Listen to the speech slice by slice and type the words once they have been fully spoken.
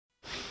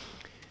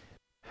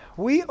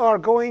we are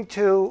going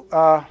to,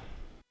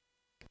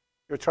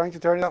 you're trying to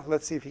turn it off.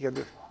 Let's see if you can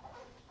do it.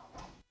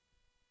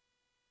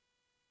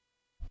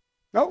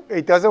 No,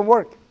 it doesn't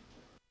work.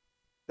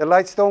 The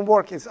lights don't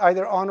work. It's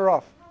either on or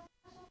off.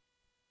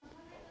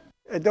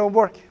 It don't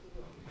work.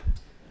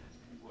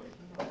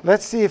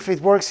 Let's see if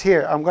it works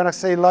here. I'm going to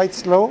say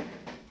lights low,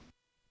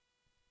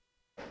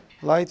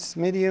 lights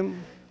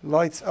medium,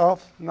 lights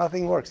off.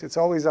 Nothing works. It's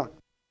always on.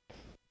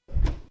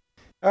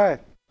 All right.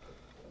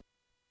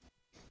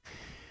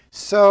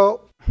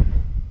 So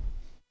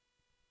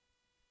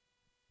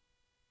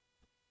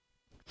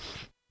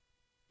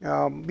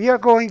we are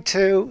going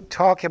to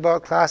talk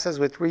about classes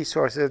with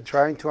resources,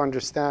 trying to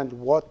understand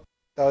what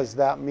does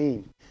that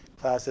mean,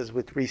 classes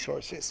with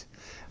resources.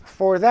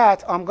 For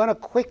that, I'm going to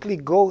quickly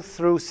go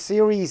through a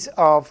series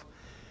of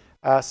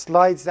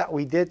slides that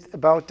we did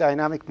about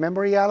dynamic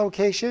memory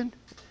allocation.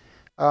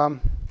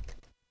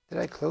 Did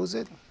I close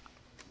it?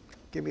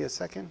 Give me a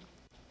second.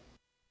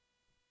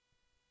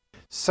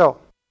 So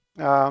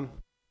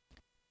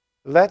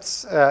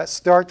let's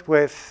start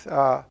with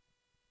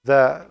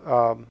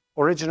the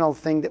original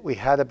thing that we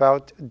had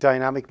about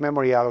dynamic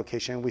memory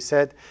allocation. We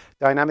said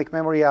dynamic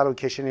memory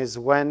allocation is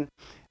when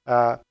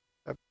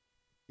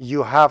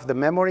you have the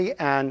memory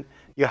and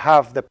you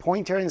have the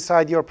pointer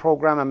inside your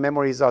program and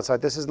memory is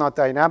outside. This is not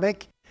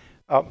dynamic.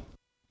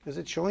 Is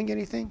it showing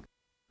anything?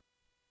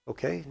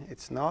 Okay,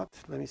 it's not.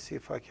 Let me see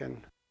if I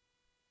can.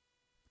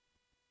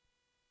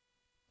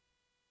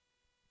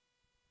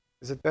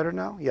 Is it better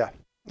now? Yeah.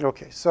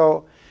 Okay,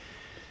 so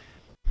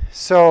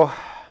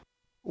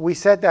we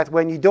said that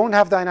when you don't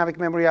have dynamic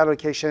memory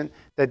allocation,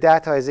 the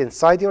data is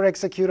inside your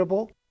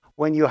executable.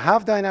 When you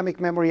have dynamic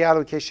memory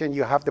allocation,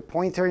 you have the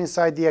pointer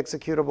inside the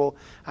executable,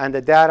 and the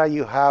data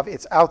you have,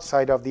 it's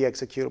outside of the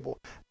executable.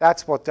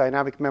 That's what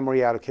dynamic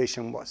memory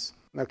allocation was.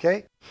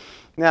 Okay?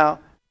 Now,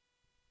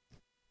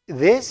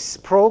 this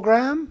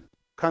program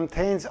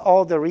contains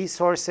all the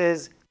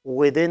resources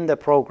within the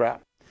program.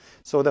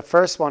 So the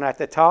first one at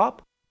the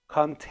top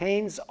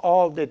contains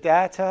all the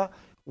data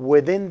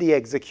within the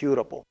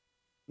executable.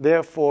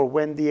 Therefore,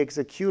 when the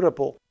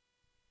executable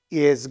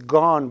is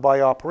gone by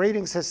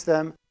operating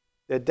system,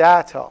 the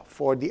data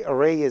for the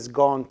array is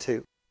gone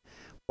too.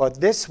 But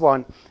this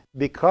one,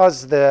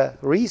 because the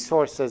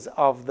resources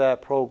of the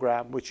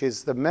program, which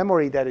is the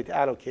memory that it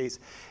allocates,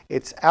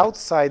 it's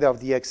outside of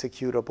the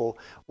executable.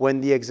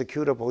 When the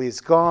executable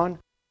is gone,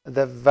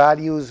 the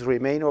values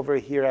remain over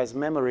here as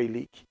memory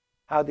leak.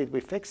 How did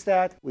we fix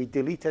that? We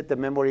deleted the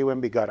memory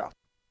when we got out.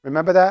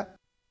 Remember that?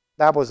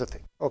 That was the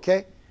thing.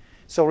 Okay?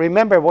 So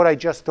remember what I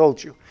just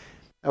told you.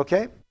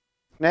 Okay?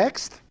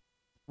 Next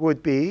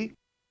would be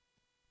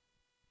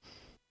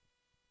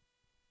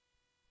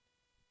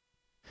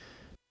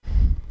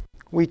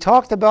we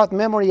talked about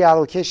memory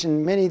allocation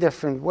in many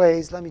different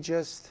ways. Let me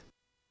just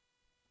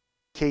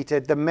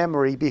allocate the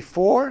memory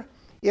before.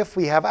 If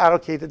we have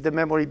allocated the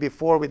memory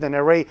before with an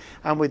array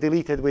and we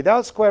deleted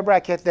without square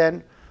bracket,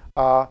 then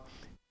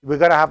we're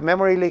going to have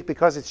memory leak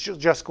because it's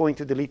just going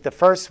to delete the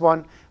first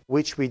one,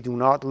 which we do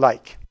not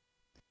like.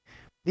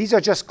 These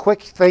are just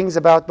quick things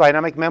about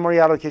dynamic memory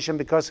allocation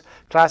because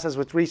classes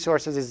with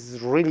resources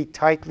is really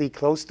tightly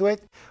close to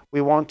it.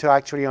 We want to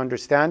actually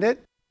understand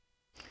it.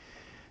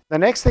 The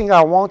next thing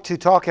I want to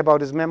talk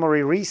about is memory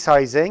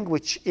resizing,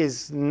 which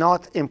is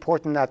not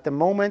important at the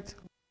moment.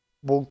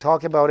 We'll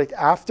talk about it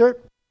after.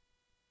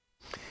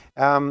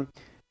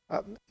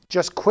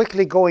 Just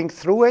quickly going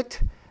through it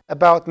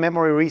about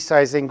memory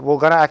resizing, we're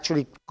going to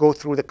actually go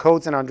through the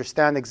codes and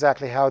understand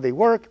exactly how they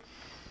work.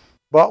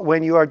 But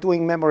when you are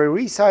doing memory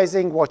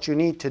resizing, what you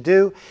need to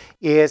do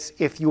is,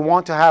 if you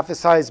want to have the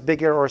size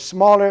bigger or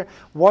smaller,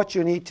 what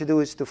you need to do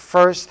is to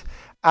first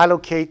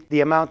allocate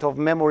the amount of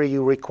memory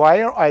you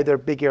require, either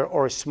bigger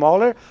or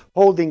smaller,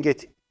 holding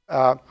it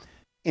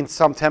in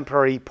some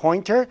temporary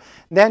pointer.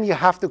 Then you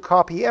have to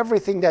copy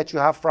everything that you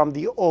have from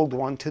the old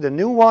one to the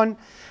new one.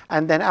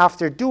 And then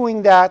after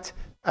doing that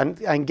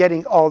and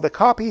getting all the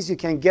copies, you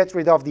can get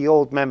rid of the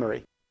old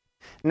memory.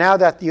 Now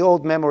that the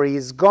old memory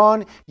is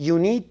gone, you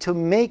need to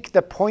make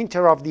the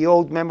pointer of the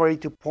old memory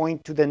to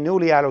point to the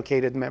newly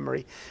allocated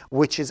memory,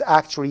 which is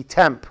actually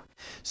temp.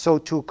 So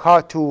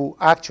to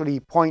actually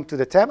point to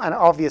the temp, and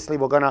obviously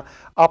we're going to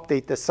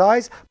update the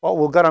size, but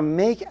we're going to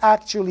make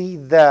actually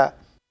the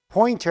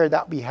pointer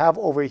that we have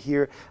over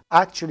here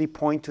actually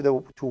point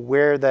to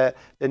where the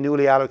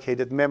newly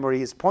allocated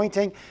memory is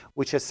pointing,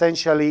 which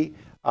essentially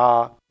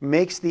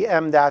makes the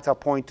M data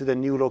point to the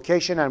new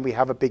location, and we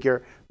have a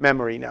bigger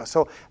memory now.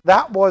 So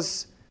that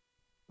was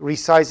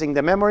resizing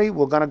the memory.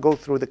 We're going to go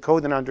through the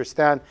code and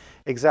understand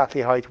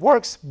exactly how it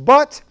works.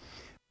 But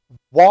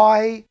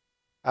why?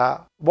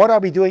 What are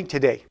we doing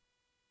today?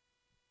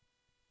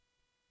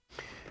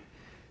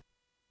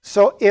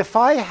 So if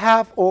I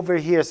have over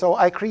here, so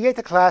I create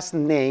a class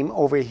name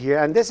over here,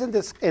 and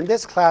in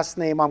this class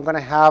name, I'm going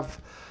to have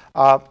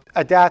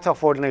a data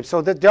for the name.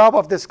 So the job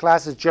of this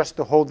class is just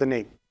to hold the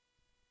name.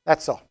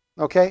 That's all.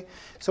 Okay?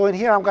 So in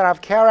here, I'm going to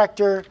have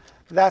character.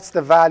 That's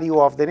the value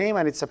of the name,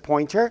 and it's a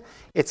pointer.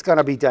 It's going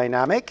to be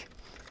dynamic.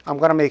 I'm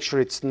going to make sure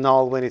it's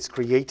null when it's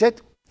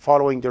created.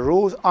 following the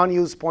rules.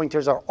 Unused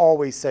pointers are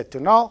always set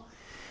to null.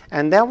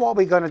 And then what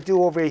we're going to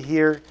do over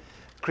here,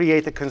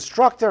 create a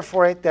constructor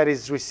for it that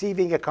is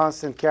receiving a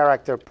constant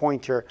character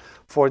pointer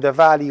for the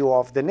value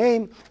of the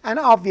name. And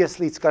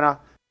obviously, it's going to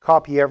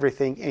copy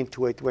everything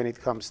into it when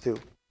it comes to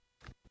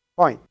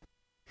point.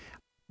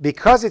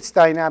 Because it's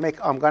dynamic,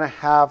 I'm going to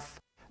have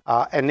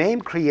a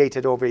name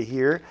created over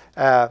here,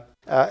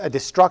 a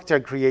destructor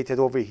created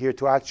over here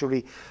to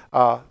actually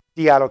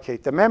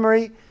deallocate the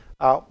memory.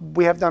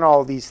 We have done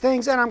all these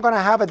things, and I'm going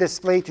to have a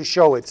display to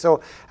show it.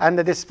 So, and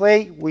the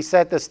display, we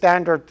set the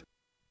standard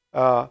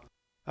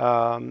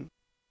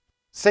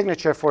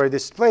signature for a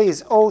display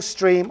is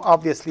OStream.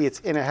 Obviously,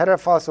 it's in a header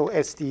file, so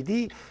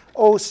std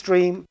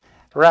OStream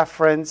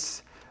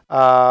reference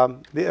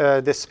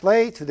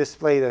display to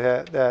display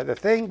the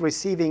thing,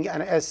 receiving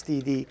an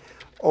std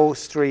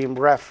OStream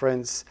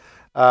reference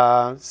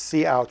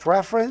cout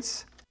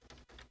reference,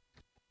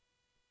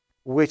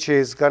 which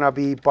is going to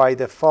be by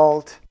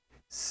default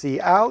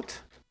cout.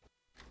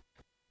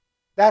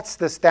 That's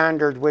the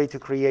standard way to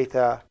create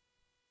a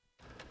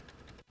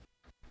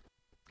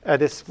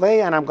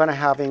display, and I'm going to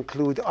have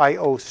include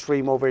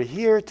IOStream over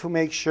here to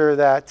make sure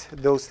that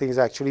those things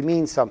actually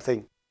mean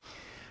something.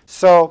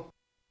 So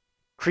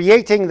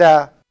creating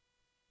the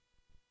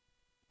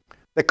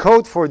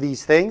code for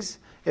these things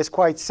is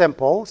quite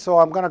simple. So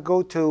I'm going to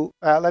go to,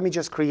 let me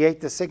just create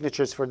the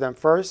signatures for them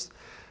first.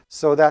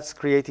 So that's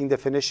creating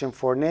definition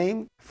for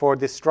name, for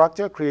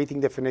destructor, creating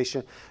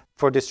definition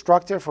for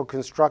destructor, for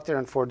constructor,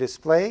 and for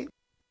display.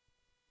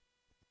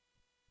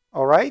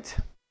 All right.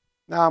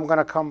 Now I'm going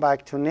to come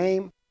back to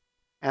name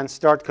and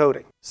start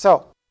coding.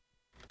 So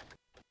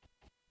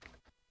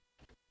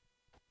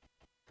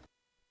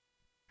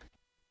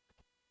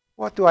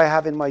what do I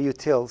have in my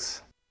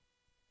utils?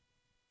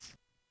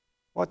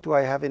 What do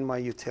I have in my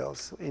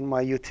utils? In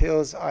my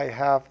utils, I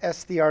have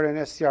str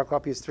and str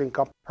copy string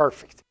comp.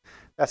 Perfect.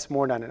 That's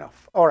more than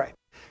enough. All right.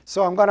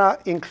 So I'm going to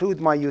include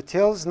my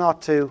utils,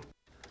 not to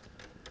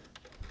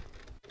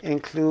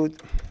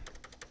include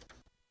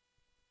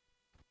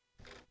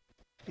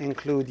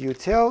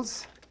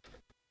utils,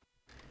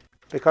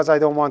 because I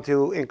don't want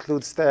to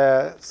include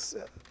the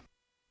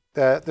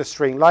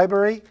string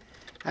library.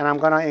 And I'm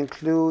going to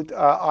include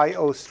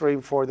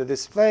IOStream for the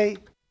display.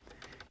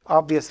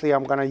 Obviously,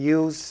 I'm going to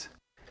use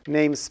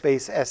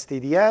namespace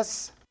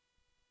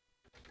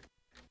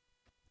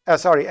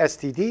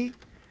std.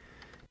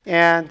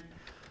 And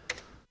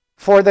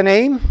for the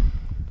name,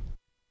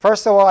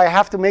 first of all, I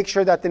have to make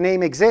sure that the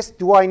name exists.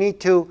 Do I need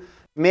to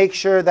make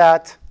sure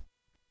that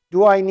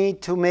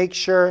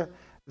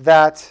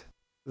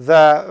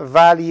the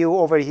value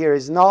over here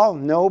is null?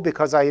 No,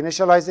 because I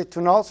initialized it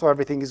to null, so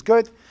everything is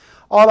good.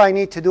 All I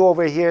need to do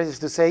over here is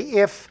to say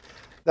if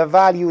the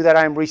value that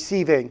I'm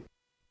receiving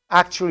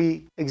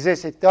actually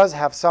exists, it does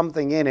have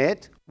something in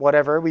it,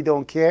 whatever, we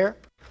don't care.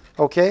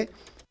 Okay?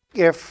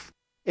 If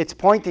it's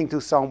pointing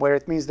to somewhere,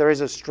 it means there is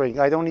a string.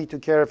 I don't need to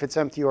care if it's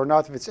empty or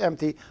not. If it's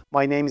empty,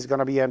 my name is going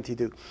to be empty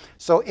too.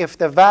 So if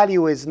the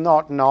value is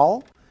not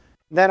null,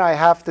 then I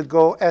have to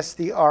go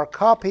str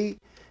copy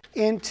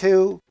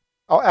into,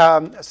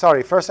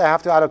 first I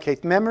have to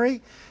allocate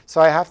memory. So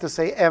I have to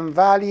say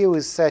mValue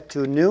is set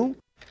to new,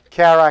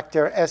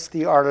 character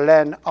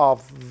strlen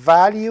of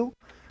value.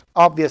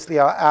 Obviously,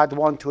 I'll add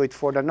 1 to it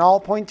for the null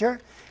pointer.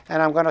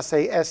 And I'm going to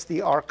say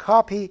str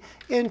copy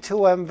into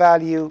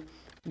mValue,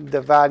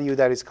 the value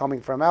that is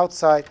coming from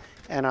outside.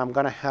 And I'm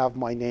going to have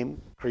my name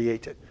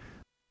created.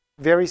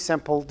 Very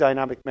simple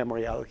dynamic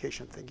memory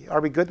allocation thingy. Are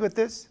we good with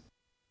this?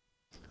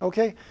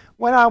 Okay.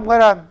 When I'm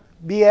going to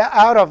be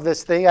out of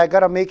this thing, I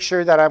got to make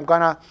sure that I'm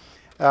going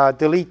to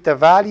delete the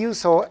value.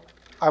 So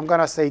I'm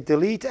going to say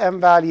delete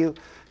mValue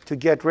to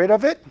get rid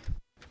of it.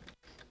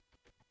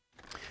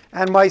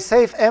 And my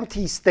safe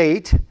empty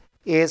state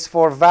is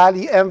for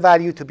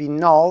mValue to be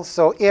null.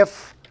 So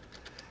if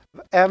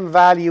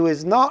mValue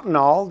is not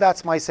null,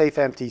 that's my safe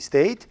empty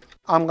state.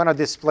 I'm going to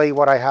display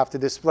what I have to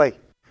display,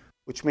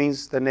 which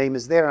means the name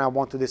is there and I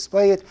want to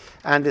display it.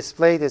 And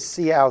display it as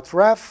cout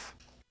ref,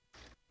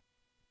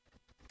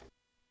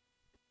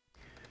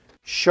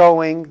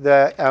 showing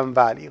the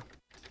mValue.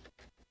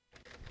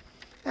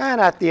 And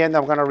at the end,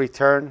 I'm going to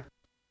return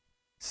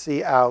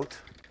cout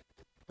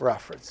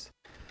reference.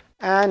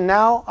 And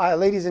now,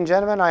 ladies and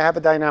gentlemen, I have a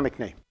dynamic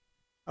name.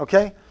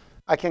 Okay?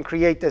 I can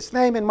create this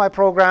name in my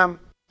program.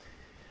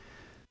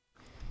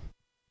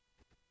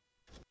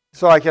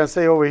 So I can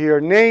say over here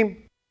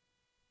name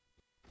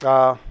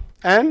n,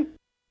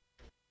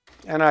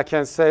 and I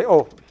can say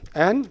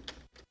n,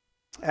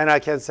 and I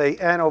can say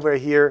n over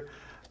here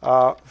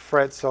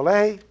Fred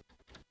Soleil,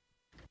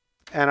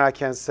 and I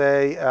can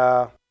say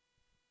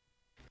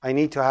I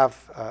need to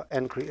have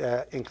n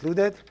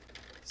included.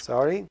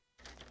 Sorry.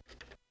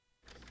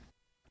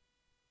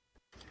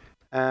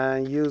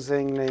 And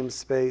using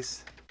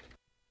namespace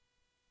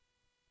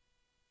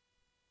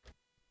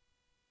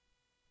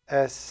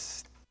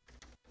stds.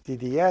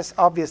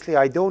 Obviously,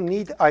 I don't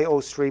need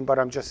IOStream, but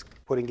I'm just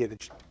putting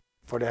it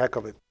for the heck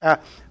of it.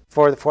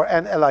 For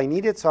n I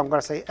need it, so I'm going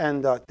to say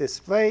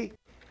n.display.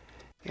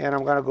 And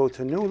I'm going to go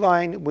to new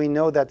line. We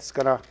know that it's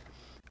going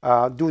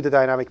to do the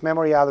dynamic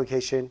memory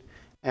allocation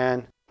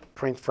and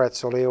print Fred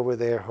Soleil over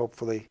there.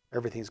 Hopefully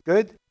everything's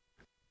good.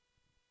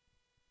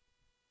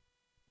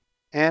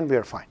 And we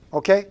are fine.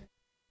 Okay?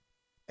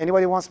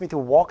 Anybody wants me to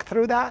walk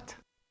through that?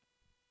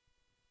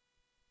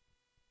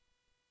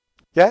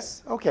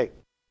 Yes? Okay.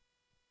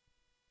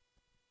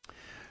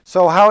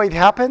 So how it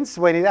happens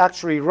when it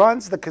actually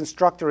runs, the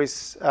constructor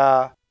is,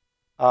 so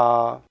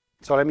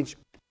let me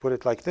put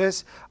it like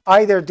this.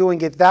 Either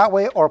doing it that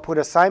way or put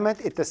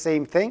assignment, it's the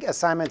same thing.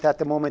 Assignment at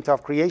the moment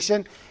of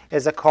creation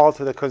is a call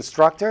to the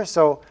constructor.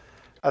 So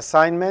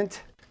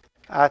assignment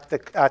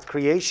at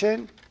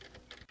creation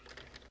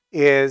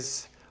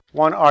is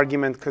one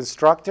argument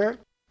constructor.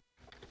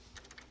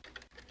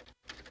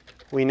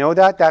 We know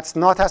that. That's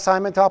not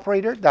assignment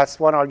operator. That's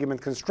one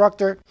argument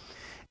constructor.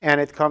 And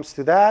it comes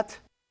to that.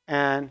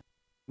 And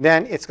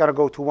then it's going to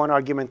go to one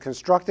argument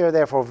constructor.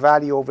 Therefore,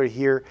 value over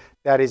here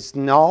that is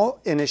null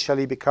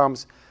initially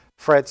becomes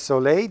Fred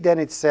Soleil. Then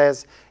it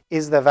says,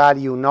 is the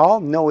value null?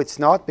 No, it's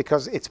not,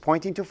 because it's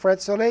pointing to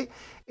Fred Soleil.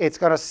 It's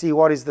going to see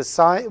what is the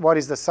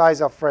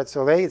size of Fred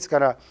Soleil. It's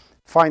going to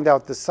find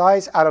out the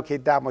size,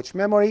 allocate that much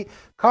memory,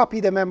 copy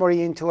the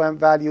memory into M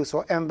value.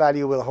 So M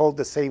value will hold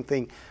the same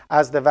thing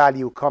as the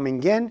value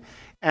coming in.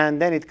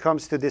 And then it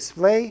comes to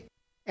display.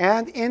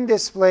 And in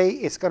display,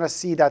 it's going to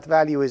see that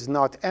value is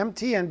not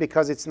empty. And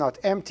because it's not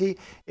empty,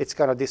 it's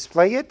going to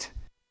display it,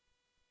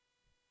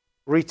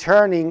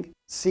 returning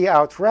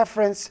cout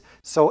reference.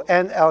 So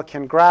NL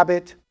can grab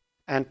it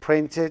and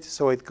print it.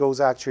 So it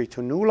goes actually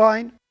to new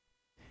line.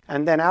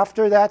 And then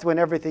after that, when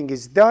everything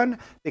is done,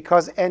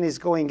 because N is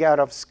going out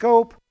of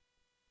scope,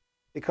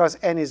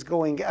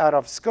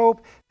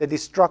 the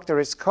destructor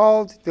is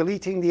called,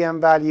 deleting the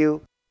M value,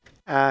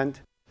 and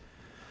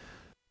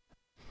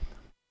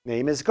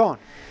name is gone.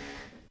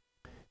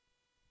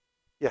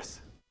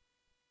 Yes?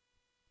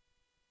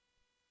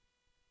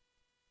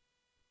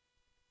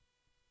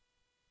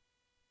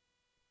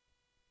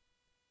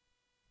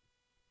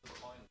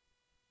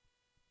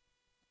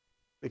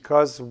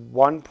 Because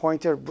one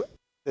pointer,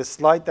 the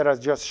slide that I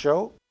just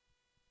showed,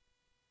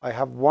 I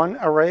have one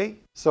array.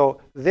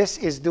 So this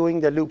is doing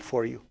the loop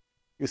for you.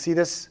 You see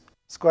this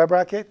square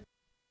bracket?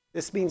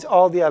 This means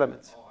all the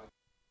elements.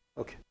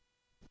 Okay.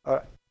 All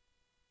right.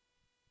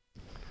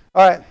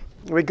 All right.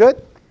 Are we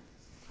good?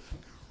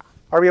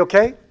 Are we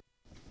okay?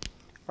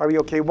 Are we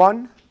okay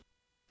 1?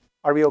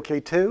 Are we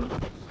okay 2?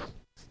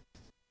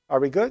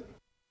 Are we good?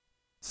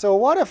 So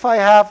what if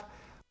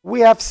we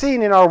have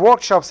seen in our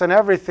workshops and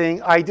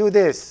everything, I do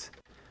this.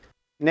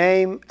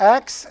 Name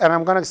X, and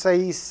I'm going to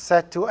say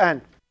set to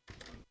N.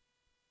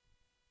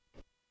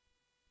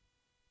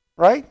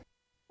 Right?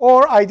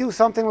 Or I do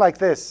something like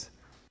this.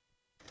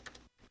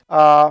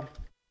 Fardud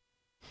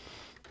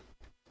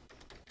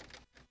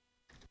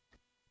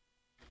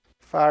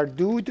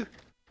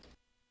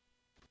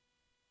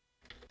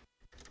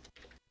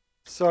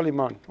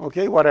Soliman.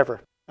 Okay, whatever.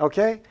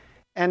 Okay?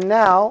 And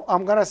now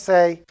I'm going to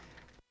say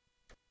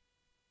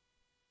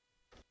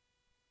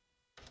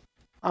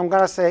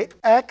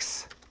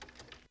X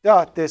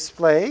dot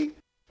display,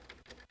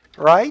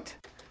 right?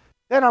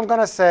 Then I'm going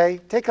to say,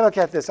 take a look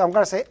at this. I'm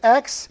going to say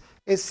X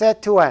is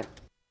set to N,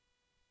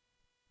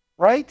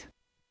 right?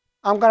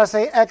 I'm going to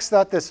say X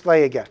dot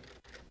display again.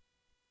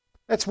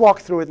 Let's walk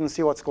through it and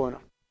see what's going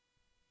on.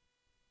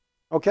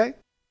 Okay?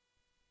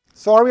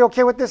 So are we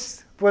okay with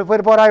this, with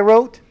what I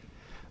wrote?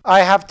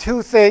 I have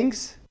two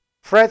things,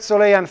 Fred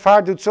Soleil and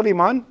Fardud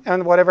Suleiman,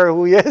 and whatever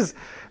who he is.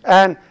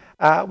 And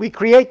we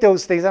create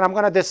those things, and I'm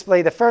going to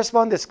display the first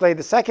one, display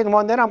the second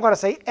one. Then I'm going to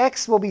say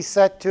X will be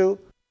set to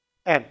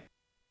N.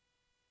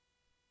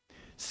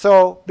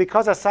 So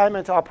because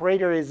assignment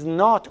operator is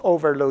not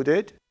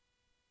overloaded,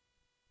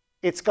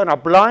 it's going to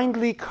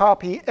blindly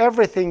copy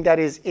everything that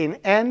is in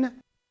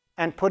N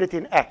and put it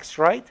in X,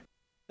 right?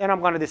 Then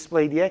I'm going to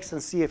display the X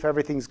and see if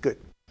everything's good.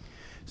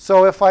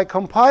 So if I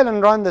compile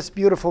and run this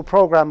beautiful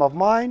program of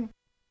mine,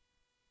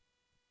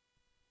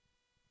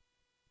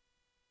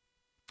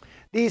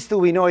 these two,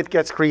 we know it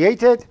gets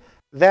created.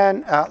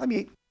 Then let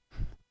me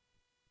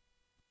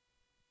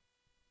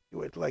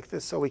do it like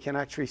this so we can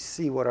actually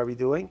see what are we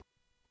doing.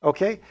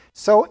 Okay,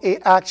 so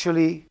it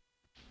actually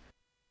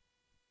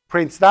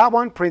prints that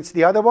one, prints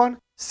the other one,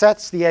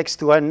 sets the X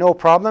to N, no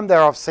problem.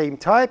 They're of same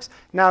types.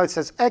 Now it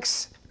says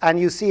X, and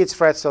you see it's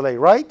Fred Soleil,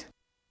 right?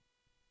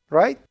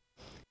 Right?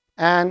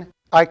 And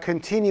I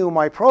continue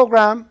my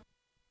program.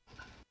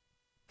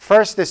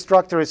 First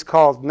destructor is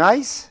called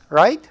nice,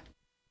 right?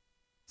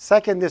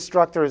 Second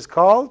destructor is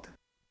called,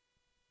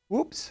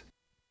 whoops,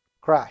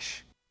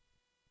 crash.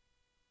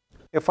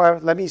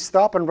 Let me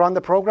stop and run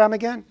the program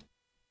again.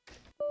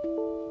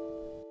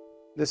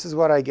 This is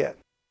what I get.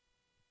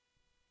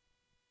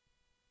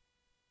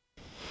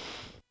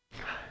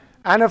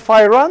 And if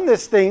I run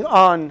this thing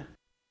on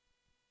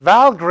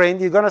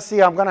Valgrind, you're going to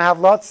see I'm going to have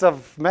lots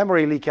of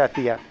memory leak at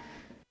the end.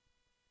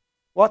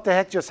 What the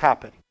heck just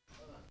happened?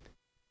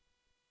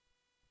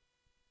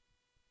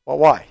 Well,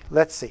 why?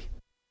 Let's see.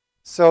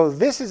 So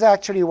this is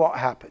actually what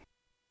happened.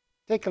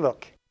 Take a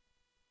look.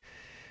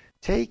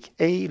 take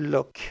a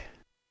look.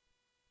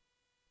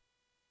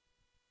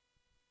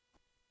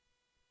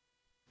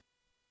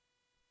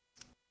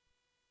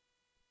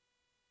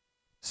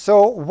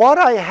 So what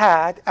I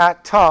had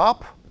at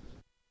top,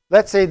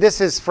 let's say this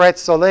is Fred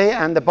Soleil,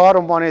 and the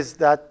bottom one is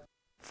that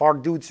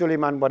Fardud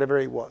Suleiman, whatever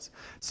it was.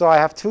 So I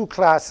have two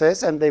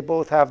classes, and they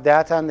both have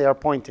data, and they are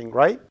pointing,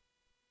 right?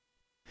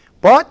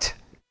 But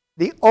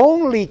the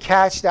only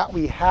catch that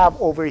we have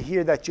over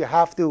here that you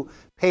have to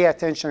pay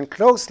attention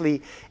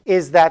closely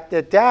is that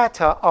the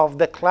data of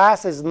the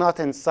class is not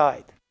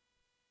inside.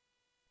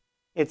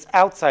 It's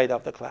outside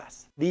of the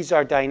class. These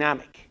are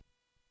dynamic.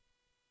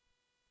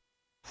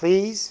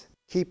 Please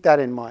keep that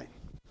in mind,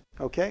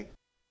 okay?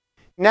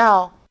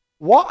 Now,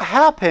 what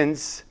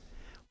happens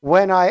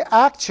when I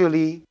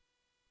actually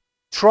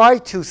try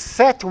to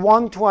set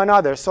one to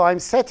another? So I'm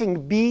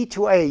setting B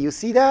to A. You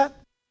see that?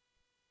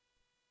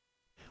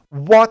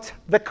 What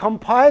the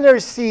compiler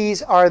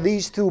sees are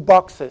these two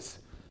boxes.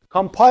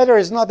 Compiler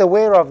is not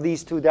aware of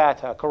these two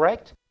data,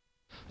 correct?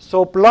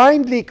 So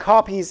blindly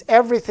copies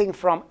everything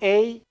from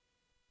A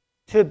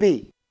to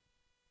B.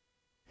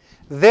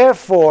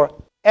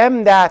 Therefore,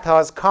 M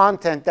data's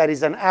content, that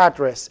is an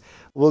address,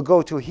 will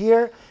go to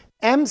here.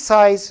 M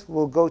size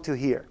will go to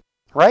here,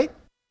 right?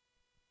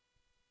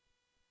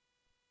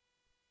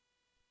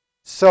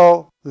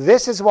 So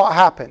this is what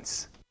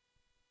happens.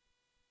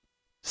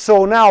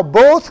 So now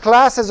both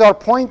classes are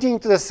pointing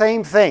to the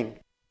same thing.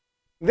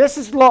 This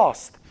is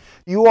lost.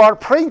 You are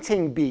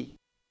printing B.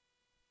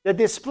 The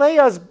display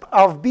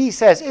of B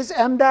says, is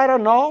M data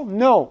null?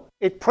 No.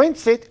 It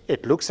prints it.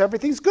 It looks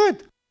everything's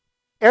good.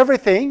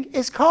 Everything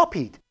is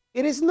copied.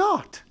 It is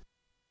not.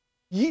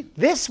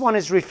 This one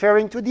is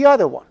referring to the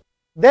other one.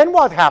 Then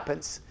what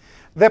happens?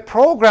 The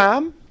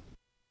program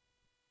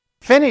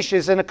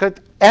finishes and it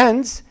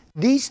ends.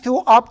 These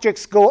two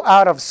objects go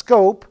out of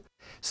scope.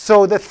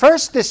 So the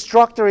first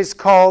destructor is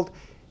called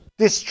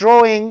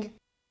destroying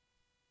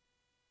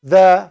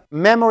the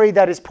memory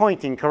that is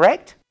pointing,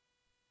 correct?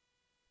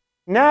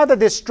 Now the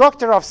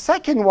destructor of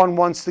second one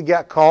wants to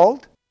get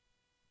called.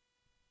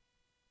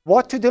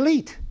 What to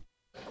delete?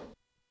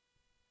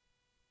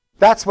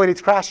 That's when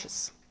it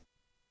crashes.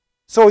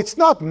 So it's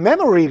not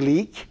memory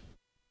leak.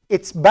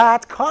 It's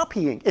bad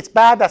copying. It's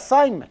bad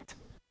assignment.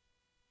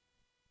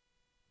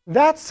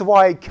 That's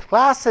why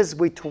classes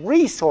with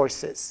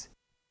resources,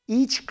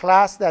 each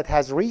class that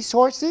has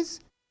resources,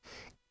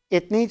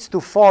 it needs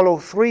to follow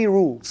 3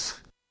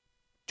 rules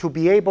to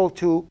be able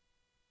to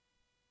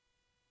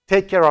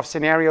take care of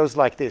scenarios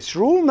like this.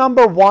 Rule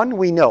number 1,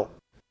 we know.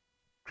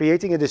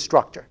 Creating a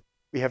destructor.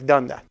 We have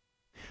done that.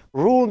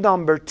 Rule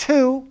number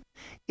 2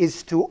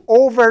 is to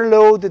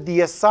overload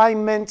the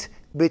assignment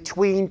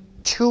between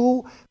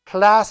 2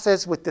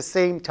 classes with the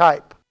same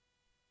type.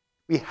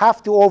 We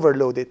have to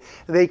overload it.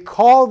 They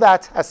call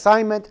that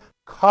assignment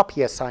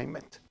copy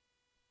assignment.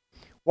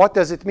 What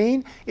does it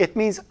mean? It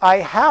means I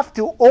have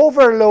to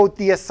overload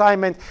the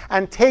assignment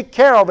and take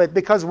care of it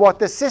because what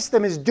the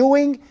system is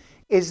doing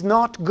is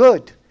not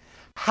good.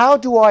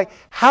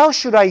 How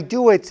should I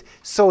do it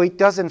so it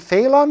doesn't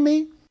fail on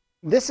me?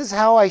 This is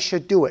how I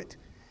should do it.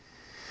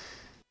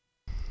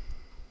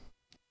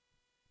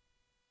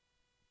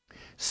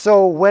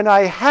 So when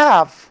I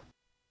have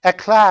a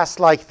class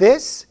like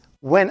this,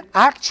 when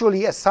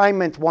actually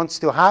assignment wants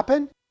to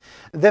happen,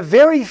 the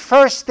very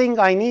first thing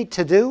I need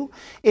to do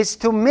is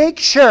to make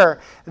sure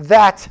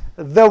that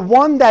the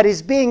one that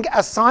is being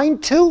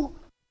assigned to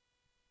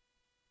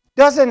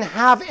doesn't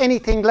have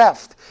anything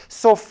left.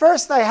 So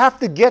first I have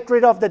to get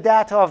rid of the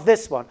data of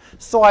this one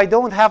so I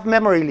don't have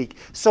memory leak.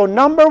 So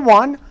number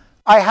 1,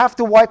 I have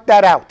to wipe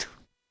that out.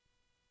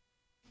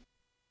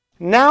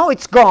 Now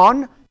it's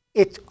gone.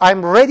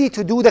 I'm ready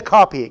to do the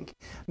copying.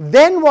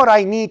 Then what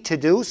I need to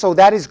do, so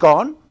that is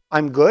gone,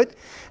 I'm good.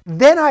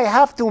 Then I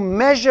have to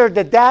measure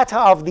the data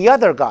of the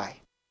other guy.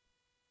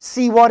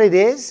 See what it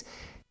is,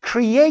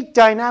 create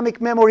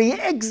dynamic memory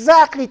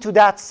exactly to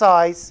that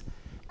size,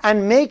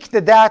 and make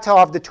the data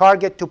of the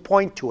target to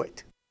point to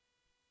it.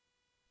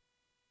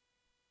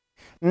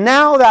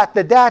 Now that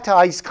the data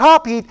is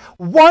copied,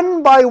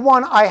 one by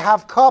one I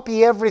have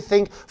copied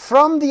everything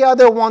from the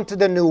other one to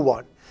the new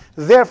one.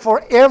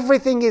 Therefore,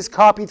 everything is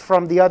copied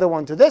from the other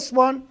one to this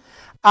one.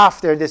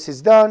 After this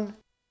is done,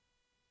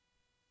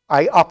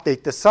 I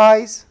update the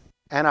size,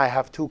 and I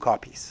have 2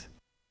 copies.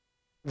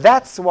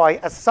 That's why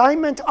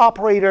assignment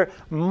operator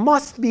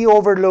must be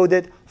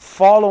overloaded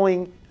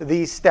following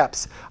these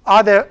steps.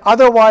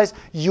 Otherwise,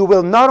 you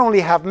will not only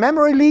have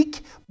memory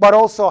leak, but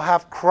also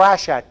have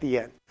crash at the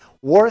end.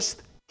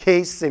 Worst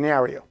case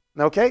scenario.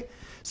 Okay?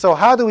 So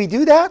how do we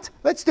do that?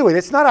 Let's do it.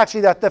 It's not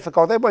actually that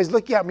difficult. Everybody's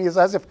looking at me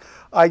as if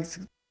I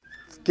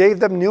gave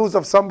them news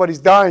of somebody's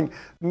dying.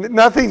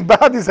 Nothing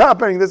bad is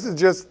happening. This is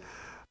just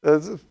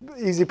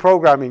easy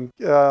programming.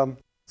 I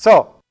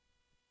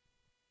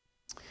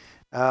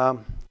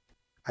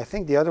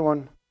think the other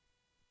one,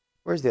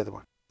 where's the other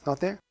one? It's not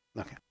there?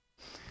 Okay.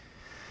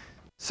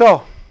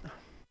 So,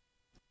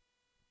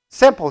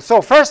 simple.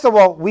 So first of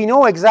all, we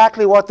know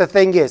exactly what the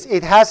thing is.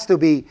 It has to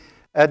be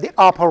the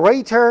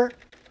operator,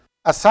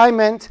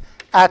 assignment,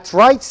 at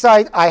right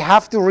side, I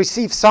have to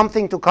receive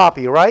something to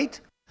copy, right?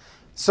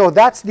 So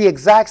that's the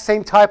exact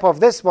same type of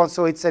this one,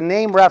 so it's a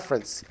name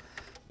reference.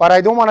 But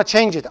I don't want to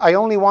change it. I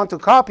only want to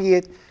copy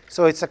it,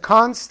 so it's a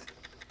const,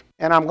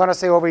 and I'm going to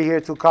say over here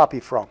to copy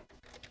from,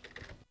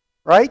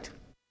 right?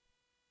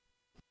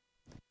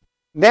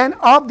 Then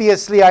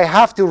obviously I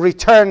have to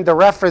return the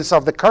reference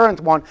of the current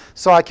one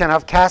so I can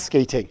have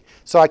cascading.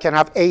 So I can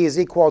have A is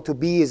equal to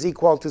B is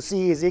equal to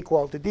C is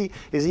equal to D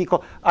is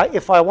equal.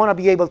 If I want to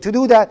be able to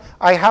do that,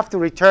 I have to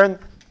return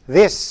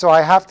this. So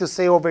I have to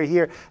say over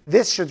here,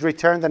 this should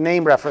return the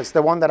name reference,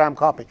 the one that I'm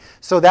copying.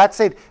 So that's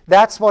it.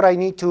 That's what I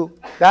need to,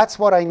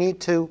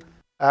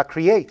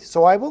 create.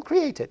 So I will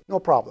create it, no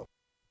problem.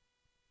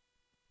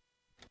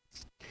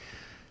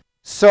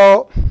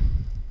 So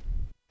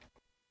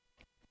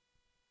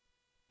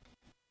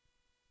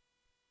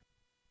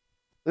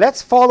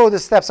let's follow the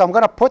steps. I'm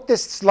going to put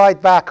this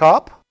slide back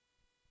up,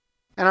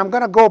 and I'm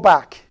going to go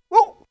back.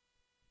 Whoa.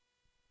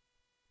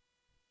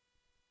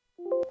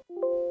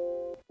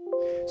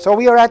 So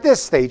we are at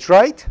this stage,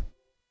 right?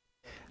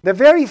 The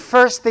very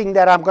first thing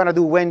that I'm going to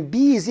do when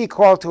B is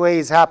equal to A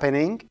is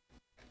happening,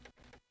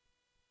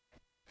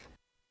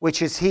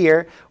 which is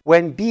here,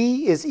 when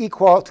B is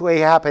equal to A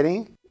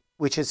happening,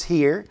 which is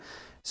here.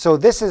 So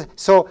this is,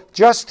 so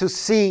just to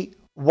see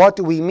what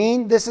do we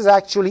mean, this is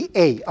actually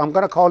A. I'm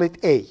going to call it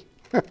A.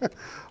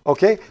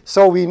 Okay,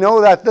 so we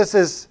know that this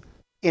is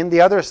in the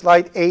other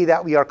slide A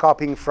that we are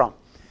copying from.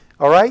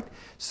 All right,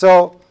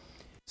 so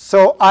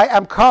I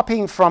am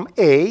copying from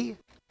A,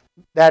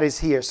 that is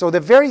here. So the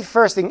very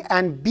first thing,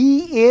 and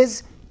B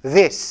is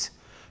this.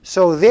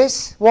 So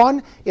this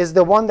one is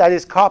the one that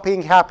is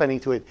copying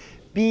happening to it.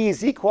 B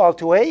is equal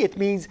to A, it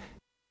means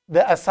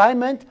the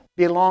assignment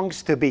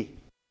belongs to B.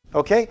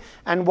 Okay,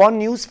 and one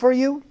news for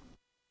you,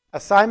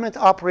 assignment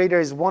operator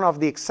is one of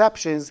the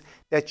exceptions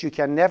that you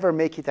can never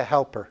make it a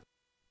helper.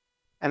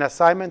 An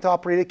assignment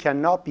operator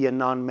cannot be a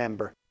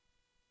non-member.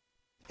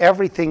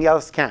 Everything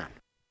else can.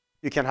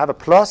 You can have a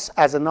plus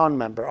as a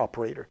non-member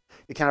operator.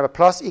 You can have a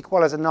plus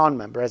equal as a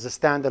non-member, as a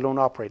standalone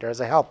operator,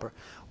 as a helper.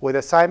 With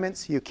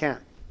assignments, you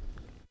can't.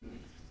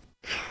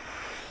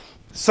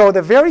 So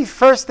the very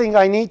first thing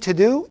I need to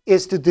do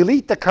is to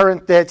delete the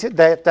current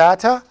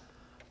data,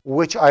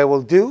 which I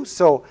will do.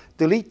 So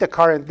delete the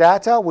current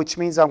data, which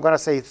means I'm going to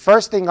say,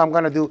 first thing I'm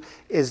going to do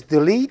is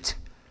delete.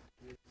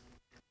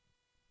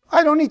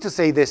 I don't need to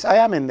say this. I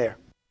am in there.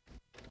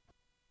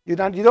 You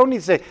don't need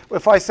to say,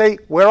 if I say,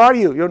 where are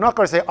you? You're not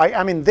going to say, I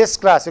am in this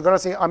class. You're going to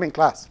say, I'm in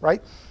class,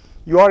 right?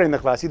 You are in the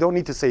class. You don't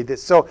need to say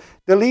this. So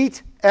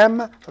delete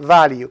M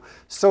value.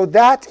 So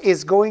that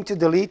is going to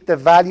delete the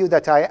value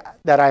that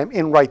I'm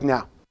in right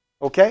now.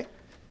 Okay?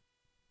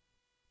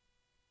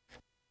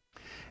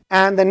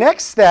 And the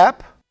next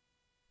step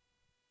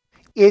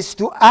is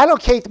to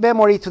allocate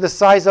memory to the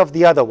size of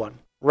the other one,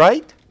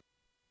 right?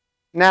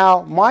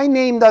 Now, my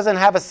name doesn't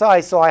have a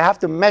size, so I have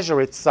to measure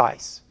its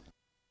size.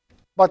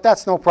 But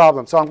that's no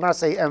problem. So I'm going to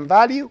say M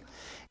value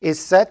is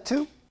set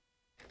to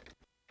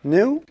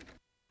new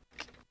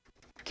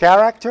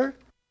character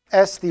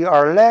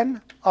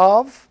strlen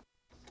of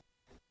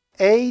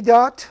A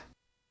dot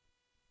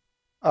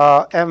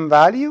M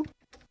value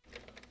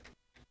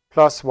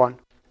plus 1.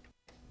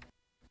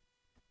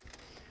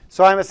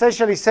 So I'm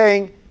essentially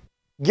saying,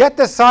 get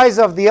the size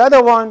of the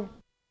other one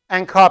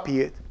and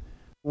copy it,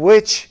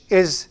 which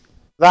is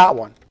that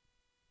one,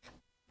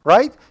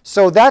 right?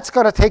 So that's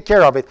going to take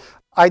care of it.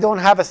 I don't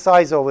have a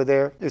size over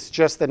there. It's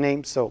just the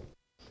name. So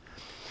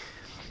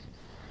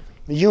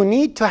you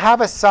need to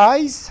have a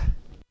size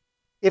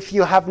if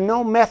you have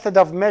no method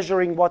of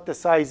measuring what the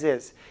size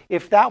is.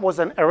 If that was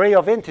an array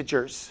of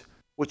integers,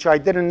 which I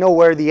didn't know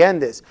where the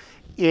end is,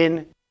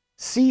 in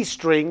C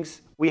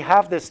strings, we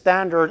have the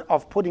standard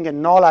of putting a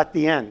null at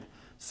the end.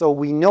 So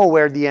we know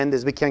where the end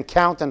is. We can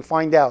count and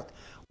find out.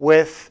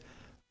 With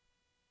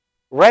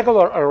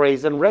regular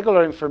arrays and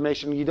regular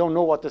information, you don't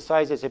know what the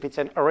size is. If it's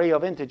an array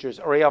of integers,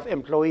 array of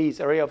employees,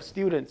 array of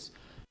students,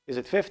 is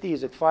it 50,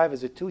 is it 5,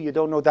 is it 2? You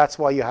don't know. That's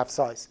why you have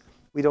size.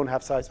 We don't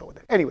have size over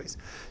there. Anyways,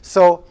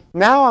 so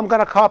now I'm going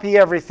to copy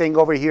everything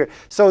over here.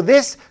 So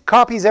this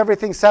copies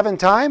everything 7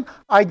 times.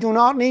 I do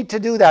not need to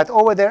do that.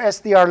 Over there,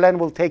 strlen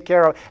will take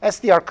care of it.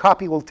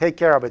 strcopy will take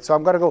care of it. So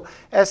I'm going to go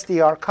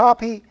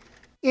strcopy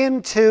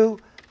into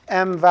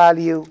M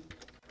value,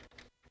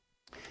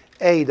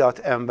 A dot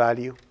M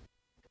value.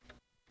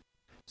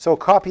 So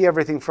copy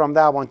everything from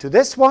that one to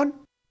this one.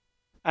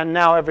 And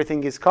now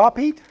everything is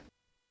copied.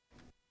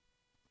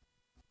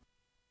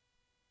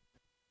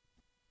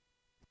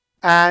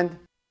 And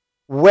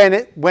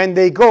when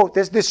they go,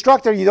 this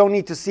destructor, you don't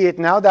need to see it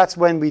now. That's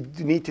when we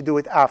need to do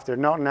it after,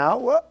 not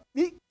now.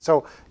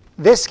 So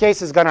this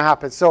case is going to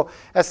happen. So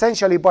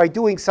essentially, by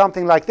doing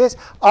something like this,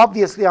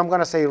 obviously, I'm going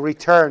to say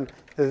return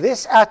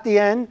this at the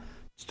end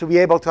to be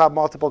able to have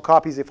multiple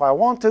copies if I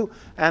want to.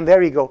 And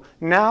there you go.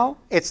 Now,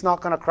 it's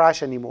not going to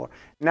crash anymore.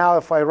 Now,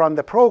 if I run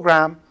the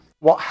program,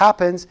 what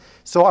happens?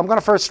 So I'm going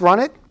to first run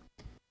it.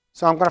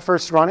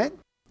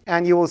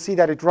 And you will see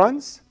that it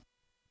runs.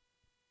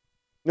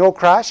 No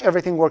crash.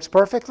 Everything works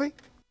perfectly.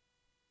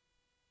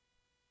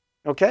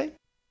 Okay?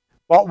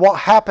 But what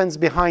happens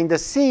behind the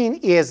scene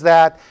is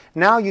that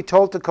now you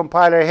told the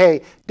compiler,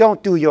 hey,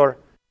 don't do your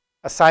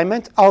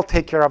assignment. I'll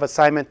take care of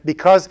assignment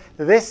because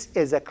this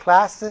is a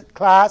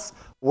class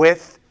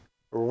with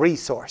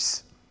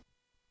resource.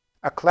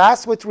 A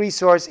class with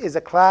resource is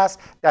a class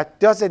that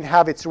doesn't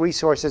have its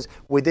resources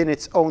within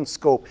its own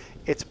scope.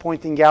 It's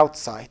pointing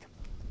outside.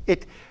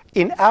 It,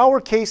 in our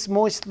case,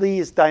 mostly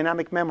is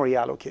dynamic memory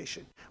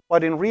allocation.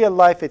 But in real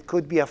life, it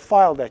could be a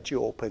file that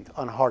you opened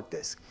on hard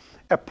disk,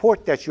 a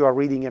port that you are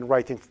reading and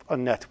writing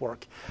on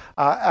network,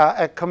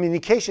 a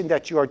communication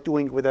that you are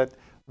doing with a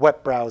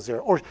web browser,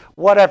 or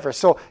whatever.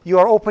 So you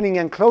are opening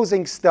and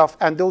closing stuff,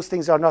 and those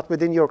things are not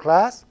within your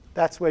class.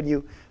 That's when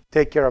you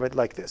take care of it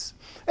like this.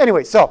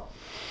 Anyway, so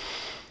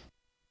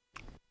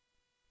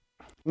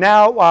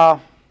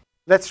now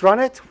let's run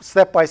it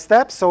step by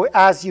step. So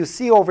as you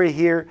see over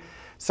here,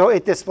 so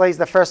it displays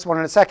the first one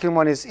and the second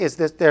one is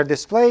this, they're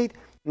displayed.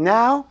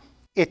 Now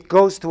it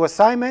goes to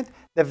assignment.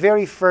 The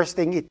very first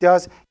thing it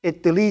does,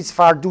 it deletes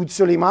Fardud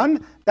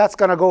Suleiman. That's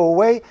going to go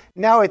away.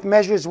 Now it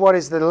measures what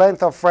is the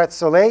length of Fred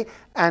Soleil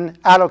and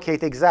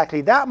allocate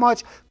exactly that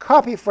much.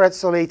 Copy Fred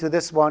Soleil to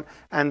this one,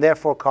 and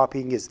therefore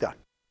copying is done.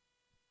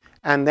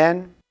 And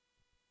then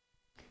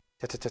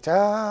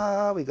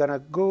we're going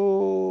to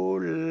go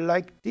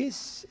like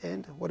this.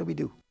 And what do we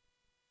do?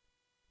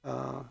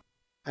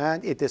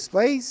 And it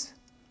displays.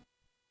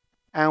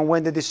 And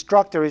when the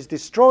destructor is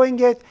destroying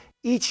it,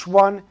 each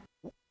one,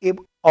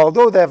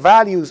 although their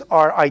values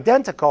are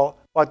identical,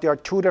 but there are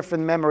two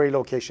different memory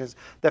locations.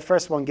 The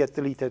first one gets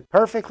deleted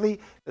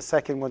perfectly. The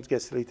second one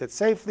gets deleted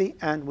safely.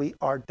 And we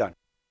are done.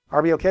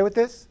 Are we OK with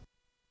this?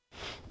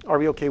 Are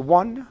we OK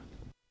 1?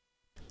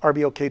 Are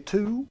we OK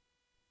 2?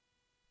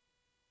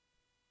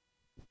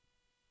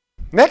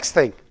 Next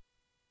thing.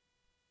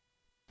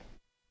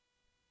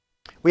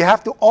 We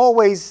have to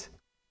always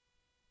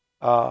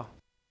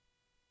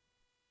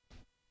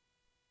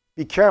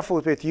be careful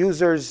with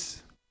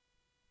users'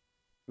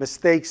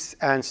 mistakes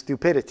and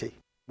stupidity.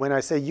 When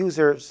I say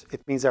users, it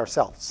means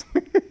ourselves.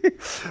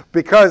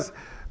 Because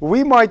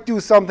we might do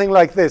something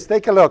like this.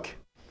 Take a look.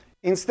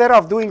 Instead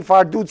of doing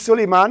Fardud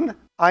Suleiman,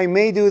 I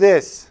may do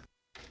this.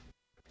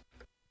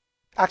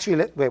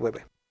 Actually, wait.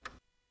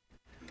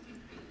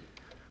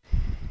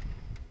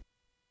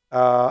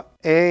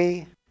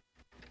 A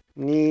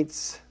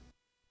needs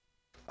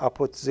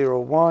output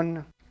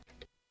 01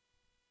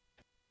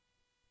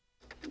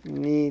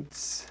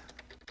 needs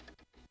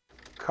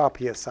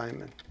copy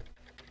assignment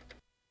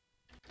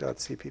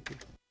 .cpp.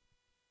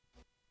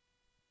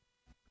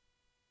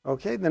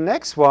 Okay, the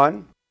next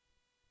one,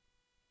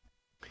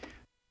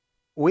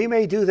 we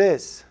may do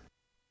this.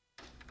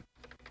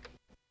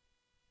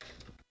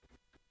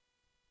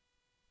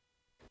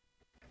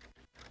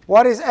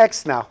 What is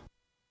X now?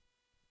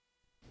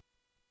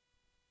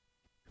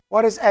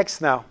 What is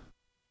X now?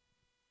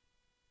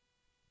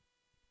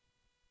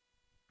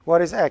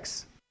 What is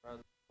X?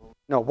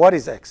 No, what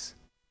is X?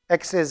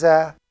 X is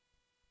a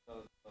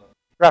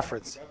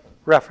reference.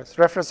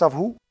 Reference of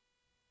who?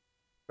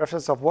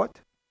 Reference of what?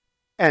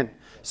 N.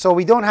 So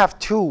we don't have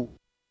two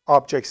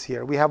objects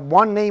here. We have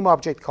one name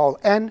object called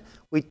N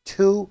with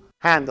two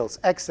handles,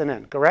 X and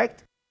N,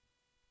 correct?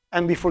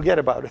 And we forget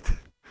about it.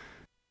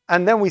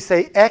 And then we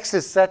say X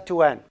is set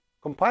to N.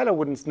 Compiler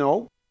wouldn't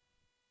know.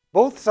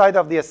 Both sides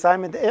of the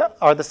assignment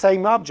are the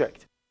same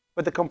object,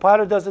 but the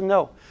compiler doesn't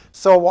know.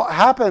 So what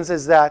happens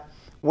is that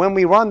when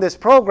we run this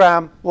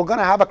program, we're going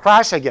to have a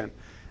crash again.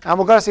 And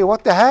we're going to say,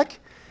 what the heck?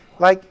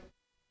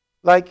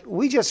 Like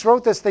we just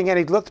wrote this thing and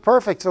it looked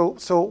perfect.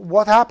 So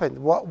what happened?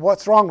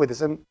 What's wrong with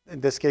this? And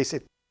in this case,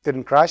 it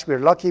didn't crash. We're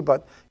lucky,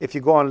 but if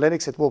you go on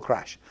Linux, it will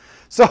crash.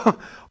 So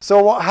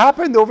what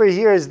happened over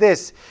here is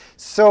this.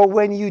 So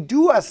when you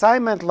do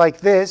assignment like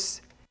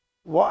this,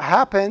 what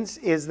happens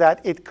is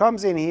that it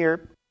comes in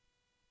here.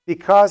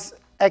 Because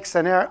X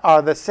and R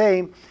are the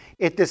same,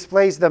 it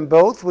displays them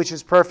both, which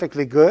is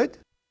perfectly good,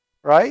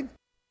 right?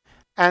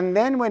 And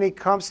then when it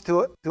comes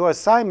to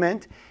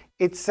assignment,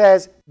 it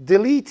says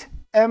delete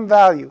M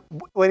value.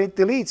 When it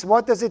deletes,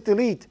 what does it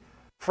delete?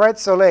 Fred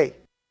Soleil.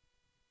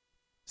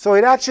 So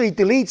it actually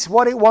deletes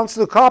what it wants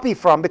to copy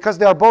from because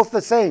they are both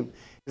the same.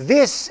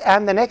 This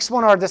and the next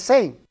one are the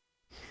same.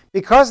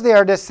 Because they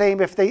are the same,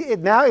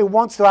 now it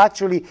wants to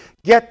actually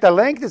get the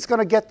length, it's going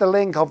to get the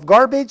length of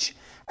garbage.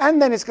 And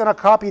then it's going to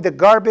copy the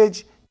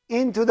garbage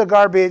into the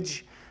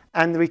garbage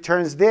and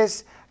returns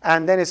this.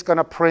 And then it's going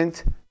to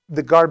print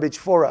the garbage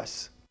for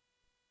us.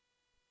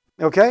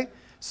 OK?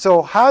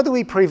 So how do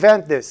we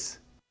prevent this?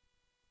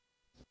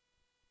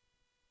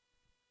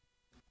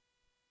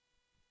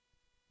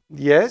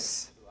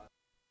 Yes?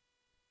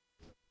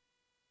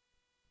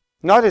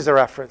 Not as a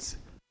reference.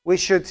 We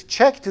should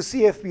check to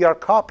see if we are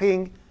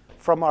copying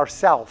from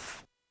ourselves.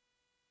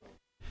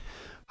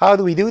 How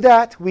do we do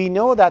that? We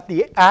know that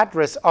the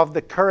address of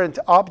the current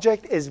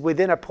object is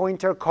within a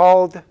pointer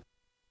called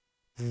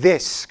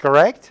this,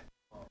 correct?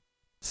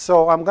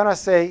 So I'm going to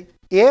say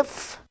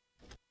if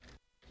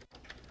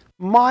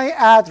my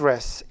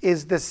address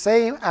is the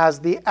same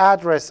as the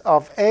address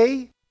of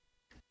A,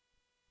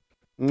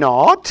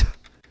 not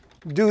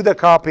do the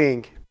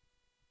copying.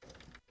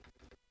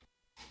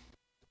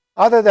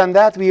 Other than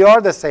that, we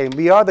are the same.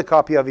 We are the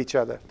copy of each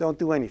other. Don't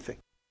do anything.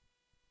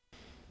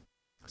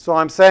 So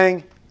I'm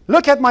saying,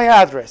 look at my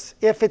address.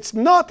 If it's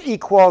not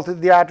equal to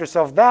the address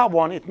of that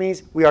one, it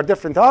means we are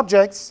different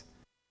objects,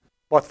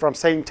 but from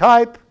same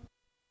type.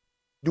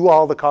 Do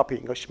all the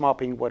copying or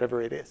schmopping, whatever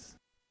it is.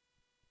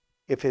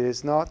 If it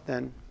is not,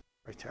 then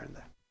return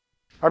that.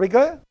 Are we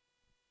good?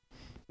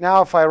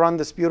 Now, if I run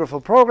this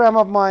beautiful program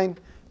of mine,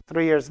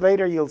 3 years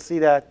later, you'll see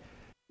that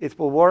it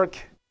will work,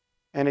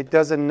 and it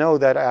doesn't know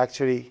that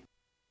actually.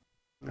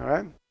 All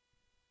right?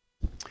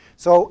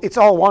 So it's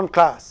all one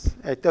class.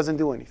 It doesn't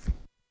do anything.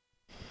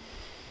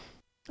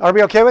 Are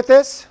we okay with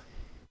this?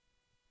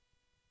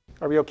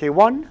 Are we okay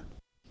 1?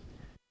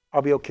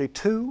 Are we okay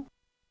 2?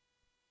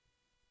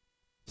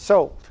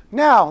 So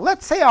now,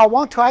 let's say I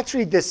want to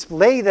actually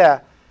display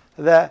the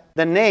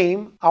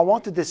name. I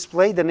want to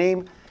display the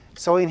name.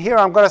 So in here,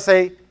 I'm going to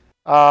say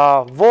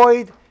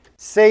void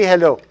say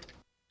hello.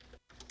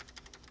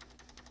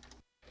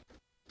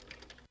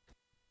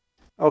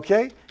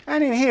 Okay?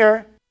 And in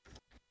here,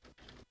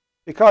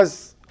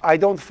 because I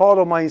don't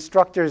follow my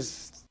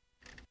instructor's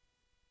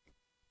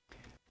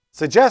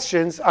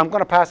suggestions, I'm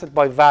going to pass it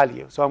by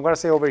value. So I'm going to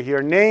say over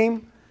here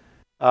name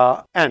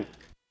n.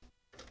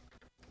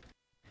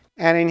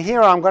 And in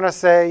here, I'm going to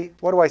say,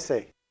 what do I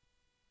say?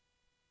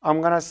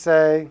 I'm going to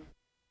say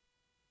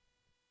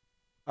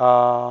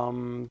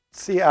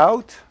see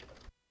out,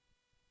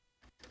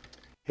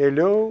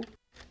 hello,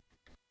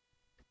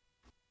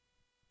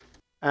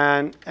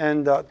 and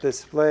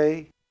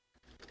n.display,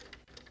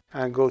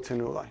 and go to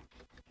new line.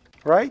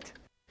 Right?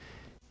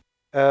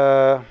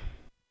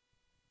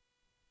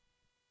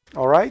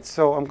 All right,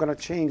 so I'm going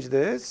to change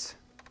this.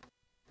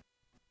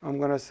 I'm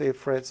going to say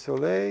Fred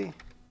Soleil.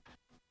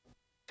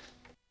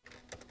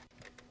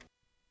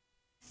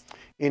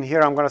 In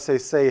here, I'm going to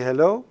say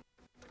hello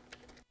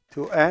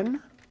to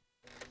n,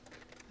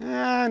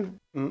 and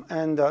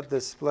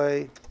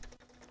n.display.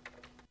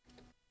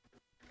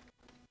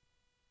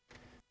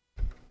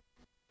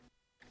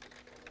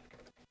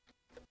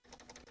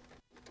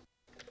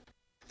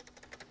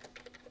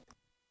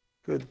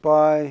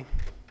 Goodbye.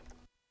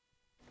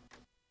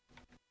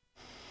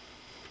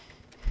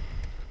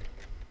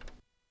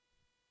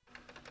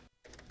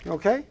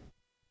 Okay?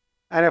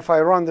 And if I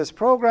run this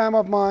program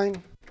of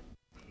mine,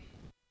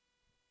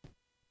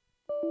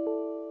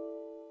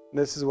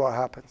 this is what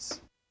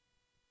happens.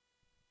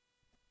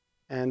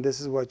 And this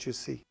is what you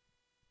see.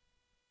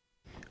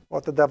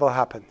 What the devil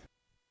happened?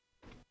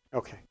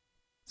 Okay.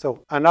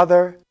 So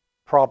another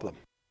problem.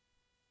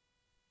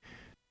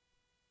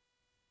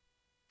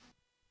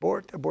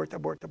 Abort.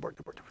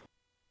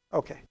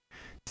 Okay.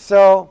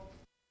 So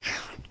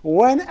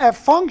when a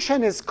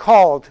function is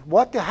called,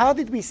 how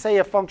did we say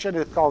a function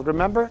is called?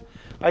 Remember,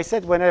 I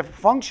said when a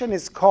function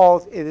is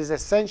called, it is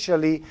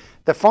essentially,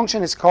 the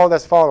function is called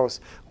as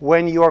follows.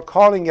 When you're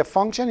calling a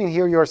function, and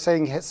here you're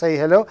saying say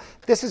hello,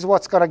 this is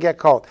what's going to get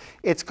called.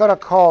 It's going to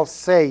call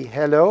say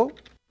hello,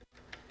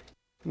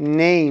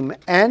 name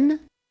n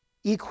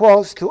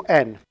equals to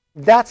n.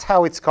 That's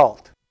how it's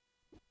called.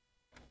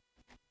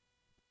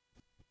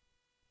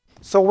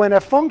 So when a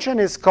function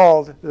is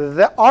called,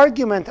 the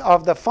argument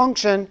of the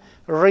function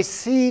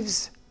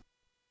receives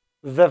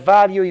the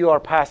value you are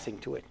passing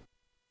to it,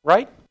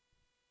 right?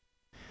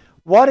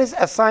 What is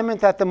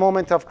assignment at the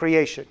moment of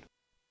creation?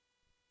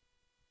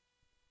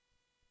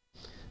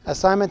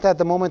 Assignment at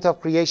the moment of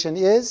creation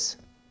is?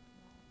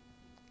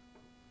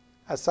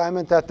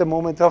 Assignment at the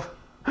moment of...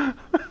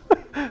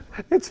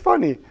 It's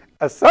funny.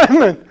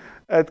 Assignment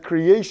at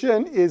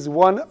creation is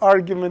one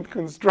argument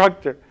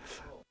constructor,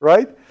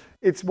 right?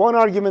 It's one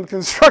argument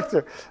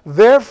constructor.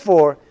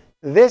 Therefore,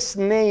 this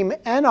name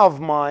n of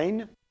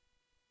mine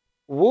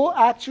will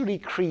actually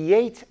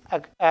create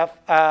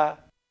a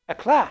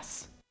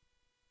class.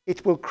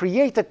 It will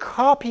create a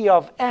copy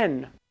of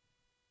n.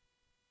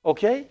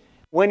 Okay?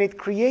 When it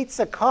creates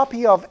a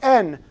copy of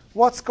n,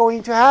 what's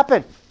going to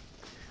happen?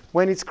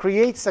 When it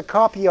creates a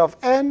copy of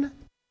n,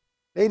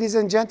 ladies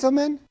and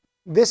gentlemen,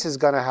 this is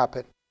going to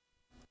happen.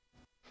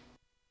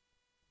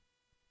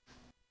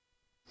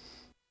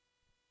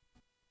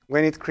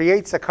 When it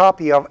creates a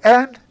copy of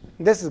n,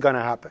 this is going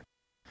to happen.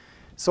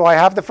 So I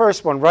have the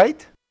first one,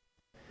 right?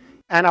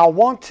 And I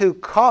want to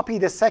copy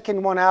the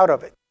second one out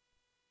of it.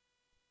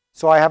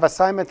 So I have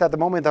assignment at the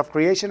moment of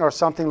creation or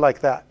something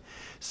like that.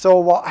 So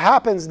what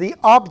happens, the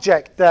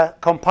object, the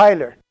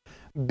compiler,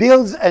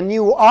 builds a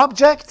new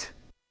object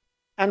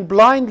and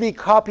blindly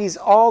copies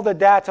all the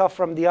data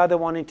from the other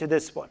one into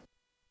this one.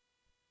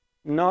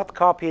 Not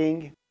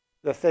copying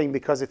the thing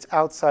because it's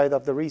outside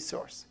of the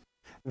resource.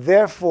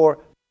 Therefore,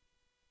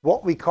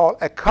 what we call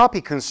a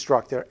copy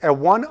constructor, a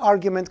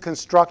one-argument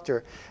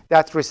constructor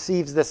that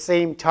receives the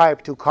same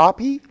type to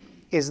copy,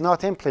 is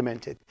not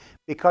implemented.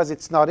 Because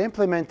it's not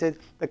implemented,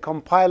 the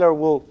compiler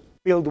will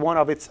build one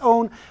of its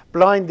own,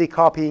 blindly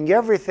copying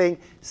everything.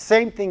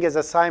 Same thing as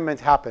assignment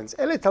happens.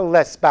 A little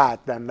less bad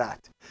than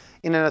that.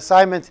 In an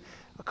assignment,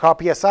 a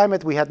copy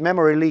assignment, we had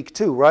memory leak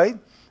too, right?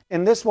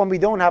 In this one, we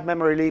don't have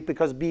memory leak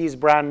because B is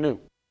brand new.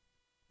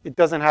 It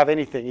doesn't have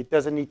anything. It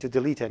doesn't need to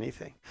delete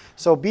anything.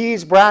 So B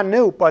is brand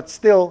new, but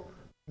still,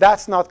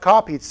 that's not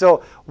copied.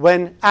 So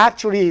when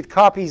actually it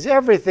copies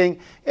everything,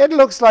 it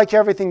looks like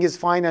everything is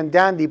fine and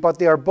dandy, but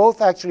they are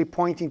both actually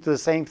pointing to the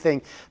same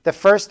thing. The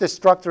first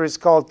destructor is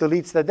called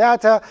deletes the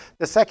data.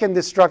 The second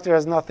destructor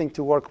has nothing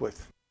to work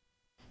with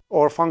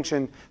or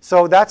function.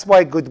 So that's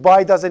why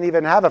goodbye doesn't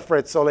even have a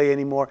Fred Soleil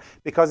anymore,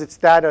 because its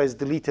data is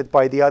deleted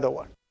by the other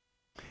one.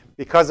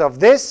 Because of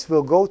this,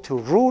 we'll go to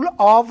rule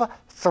of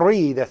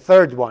 3, the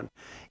third one.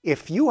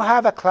 If you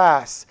have a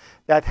class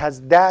that has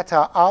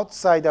data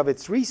outside of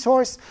its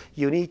resource,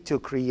 you need to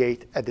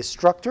create a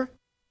destructor,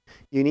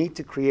 you need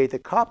to create a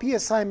copy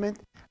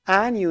assignment,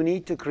 and you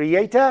need to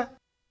create a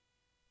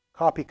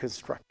copy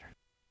constructor.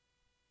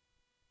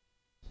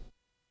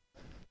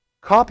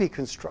 Copy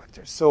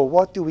constructor. So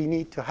what do we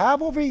need to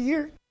have over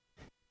here?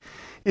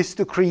 Is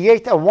to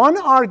create a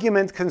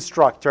one-argument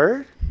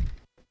constructor,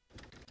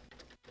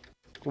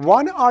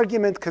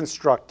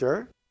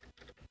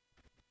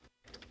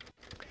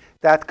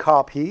 that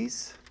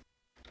copies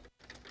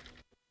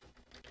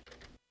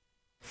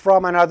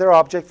from another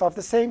object of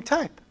the same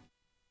type.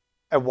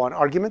 A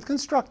one-argument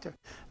constructor.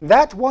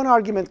 That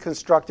one-argument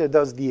constructor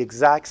does the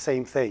exact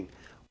same thing.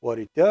 What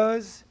it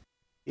does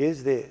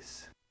is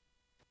this.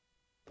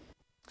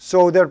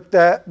 So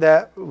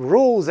the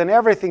rules and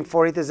everything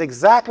for it is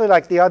exactly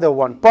like the other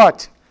one.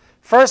 But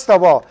first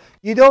of all,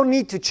 you don't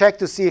need to check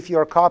to see if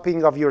you're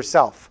copying of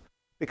yourself,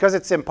 because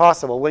it's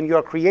impossible. When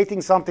you're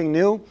creating something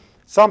new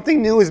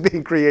is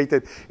being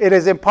created. It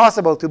is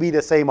impossible to be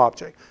the same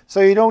object.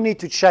 So you don't need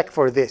to check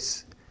for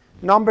this.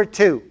 Number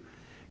 2,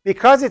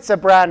 because it's a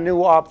brand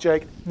new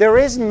object, there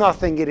is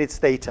nothing in its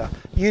data.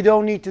 You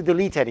don't need to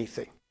delete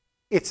anything.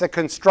 It's a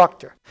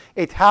constructor.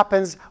 It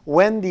happens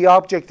when the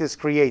object is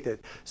created.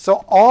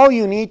 So all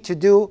you need to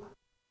do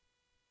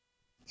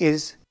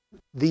is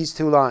these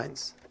 2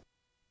 lines.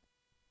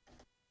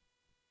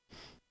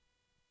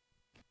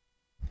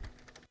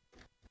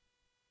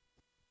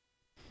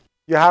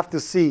 You have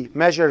to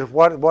measure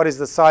what is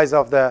the size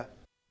of the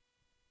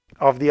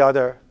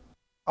other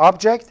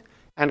object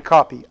and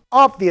copy.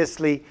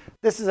 Obviously,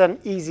 this is an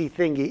easy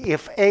thingy.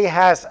 If A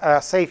has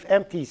a safe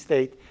empty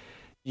state,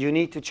 you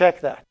need to check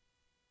that.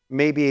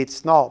 Maybe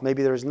it's null.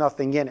 Maybe there's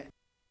nothing in it.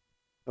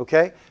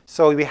 Okay?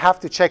 So we have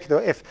to check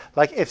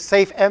if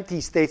safe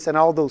empty states and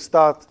all those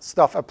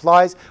stuff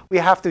applies, we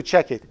have to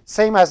check it.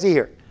 Same as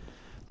here.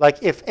 Like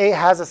if A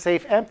has a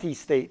safe empty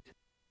state,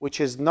 which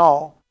is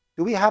null,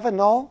 do we have a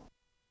null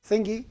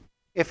thingy?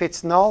 If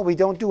it's null, we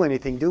don't do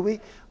anything, do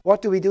we?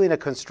 What do we do in a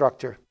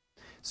constructor?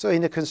 So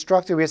in a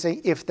constructor, we're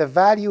saying if the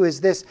value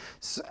is this,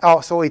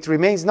 so it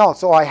remains null.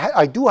 So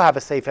I do have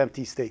a safe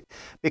empty state.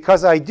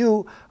 Because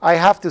I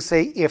have to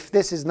say if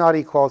this is not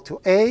equal to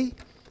A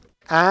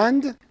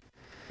and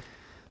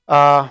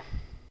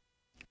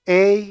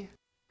A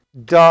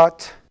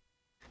dot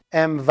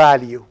M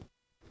value,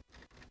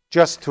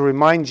 just to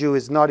remind you,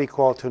 is not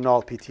equal to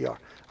null PTR.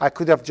 I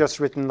could have just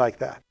written like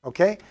that,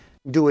 okay?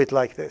 Do it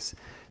like this.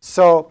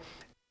 So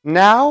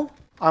now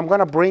I'm going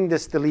to bring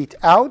this delete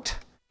out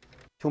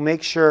to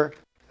make sure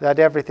that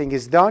everything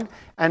is done.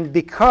 And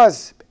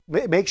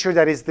make sure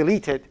that it's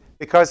deleted,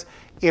 because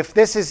if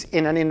this is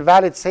in an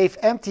invalid safe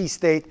empty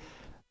state,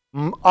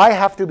 I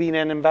have to be in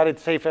an invalid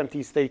safe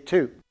empty state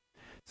too.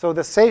 So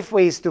the safe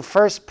way is to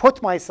first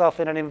put myself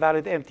in an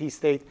invalid empty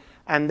state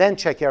and then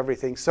check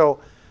everything. So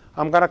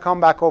I'm going to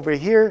come back over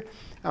here.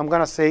 I'm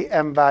going to say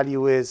M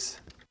value is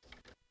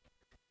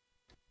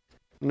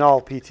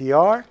null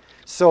PTR.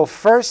 So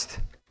first,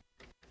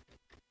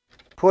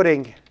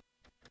 putting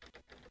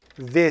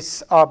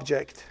this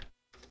object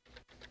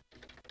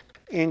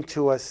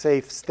into a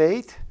safe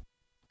state,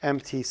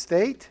 empty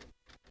state.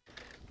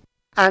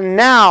 And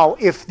now,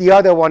 if the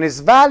other one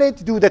is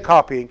valid, do the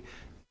copying.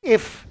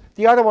 If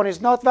the other one is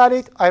not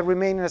valid, I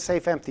remain in a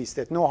safe empty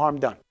state. No harm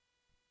done.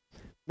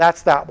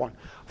 That's that one.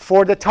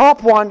 For the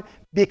top one,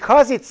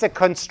 because it's a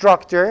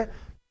constructor,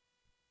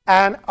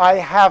 and I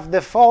have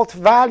default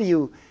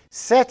value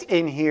set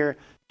in here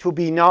to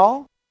be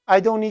null, I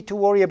don't need to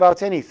worry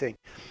about anything.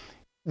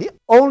 The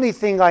only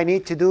thing I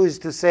need to do is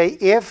to say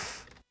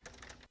if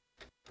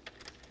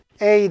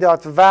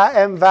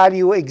A.M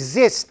value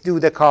exists, do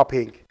the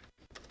copying.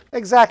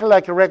 Exactly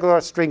like a regular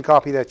string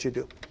copy that you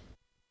do.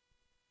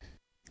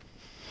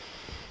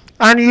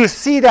 And you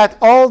see that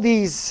all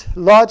these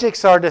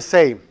logics are the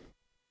same.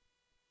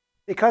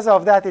 Because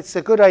of that, it's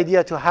a good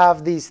idea to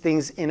have these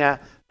things in a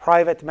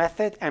private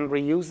method and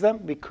reuse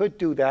them. We could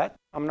do that.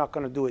 I'm not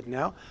going to do it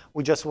now.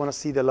 We just want to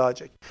see the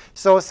logic.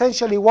 So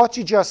essentially, what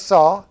you just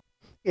saw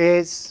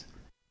is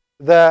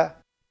the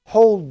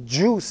whole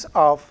juice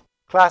of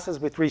classes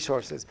with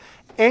resources.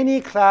 Any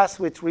class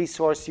with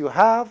resource you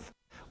have,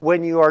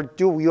 when you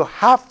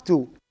have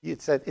to,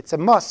 it's a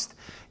must,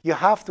 you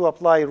have to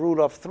apply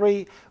rule of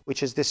 3,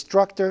 which is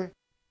destructor,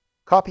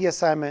 copy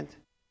assignment,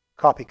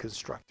 copy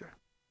constructor.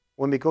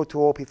 When we go to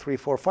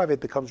OOP244NBB, it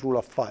becomes rule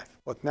of 5,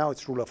 but now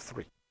it's rule of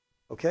 3.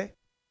 Okay?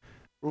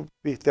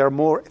 There are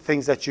more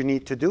things that you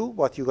need to do,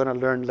 what you're going to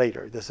learn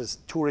later. This is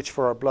too rich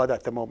for our blood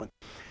at the moment.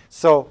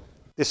 So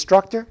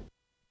destructor,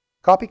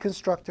 copy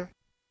constructor,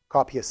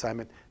 copy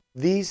assignment.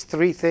 These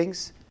three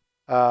things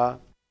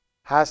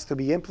has to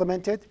be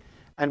implemented,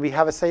 and we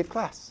have a safe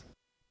class.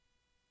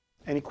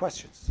 Any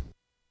questions?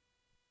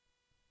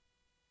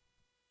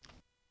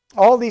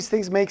 All these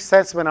things make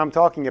sense when I'm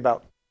talking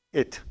about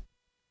it.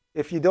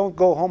 If you don't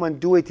go home and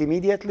do it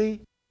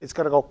immediately, it's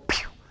going to go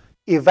pew,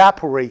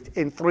 evaporate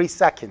in 3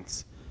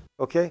 seconds.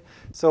 Okay?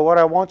 So what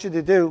I want you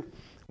to do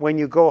when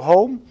you go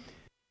home,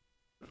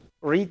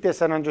 read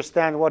this and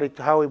understand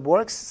how it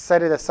works.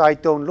 Set it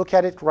aside. Don't look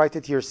at it. Write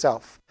it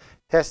yourself.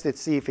 Test it.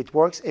 See if it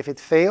works. If it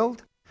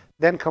failed,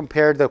 then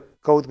compare the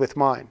code with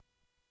mine.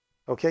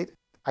 Okay?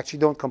 Actually,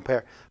 don't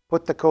compare.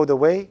 Put the code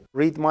away.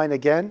 Read mine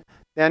again.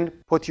 Then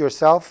put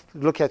yourself.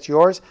 Look at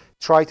yours.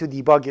 Try to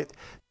debug it.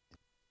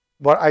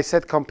 But I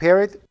said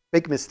compare it.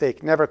 Big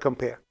mistake. Never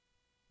compare.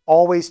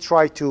 Always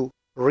try to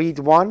read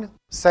one,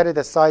 set it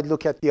aside,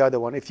 look at the other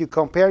one. If you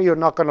compare, you're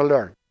not going to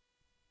learn.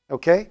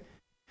 Okay?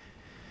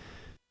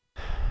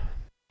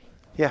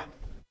 Yeah.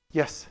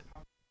 Yes.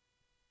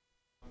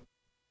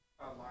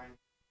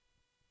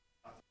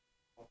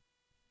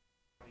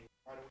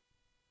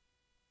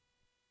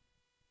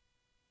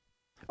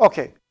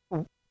 Okay.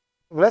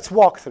 Let's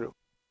walk through.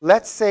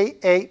 Let's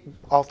say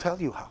I'll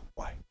tell you how.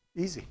 Why?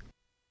 Easy.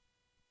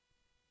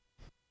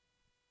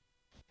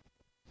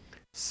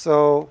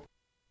 So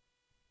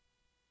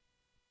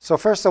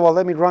first of all,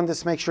 let me run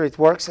this, make sure it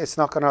works. It's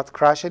not going to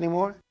crash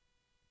anymore.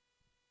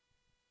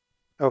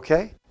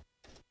 Okay.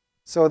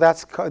 So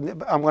that's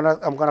I'm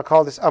gonna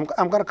call this. I'm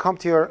gonna come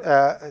to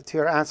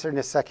your answer in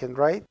a second,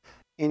 right?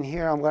 In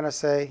here, I'm gonna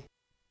say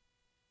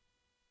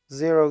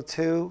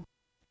 02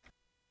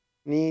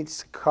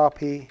 needs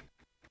copy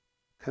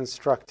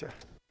constructor.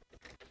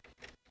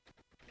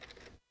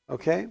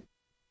 Okay.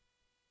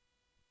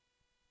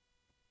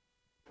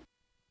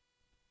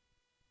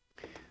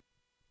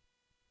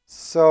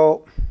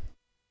 So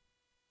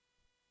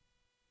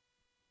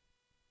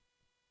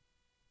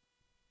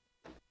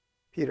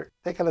Peter,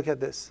 take a look at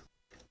this.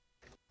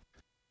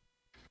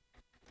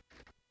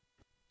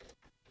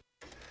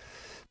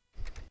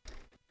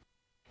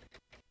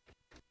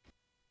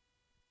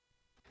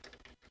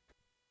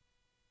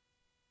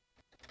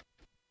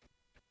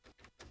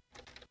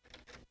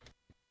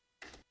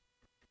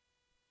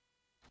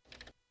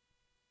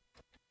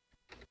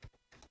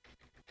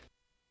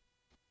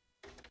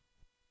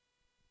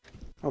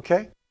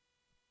 Okay?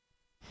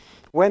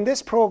 When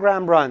this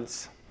program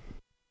runs,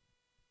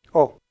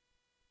 oh,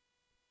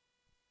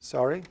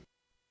 sorry.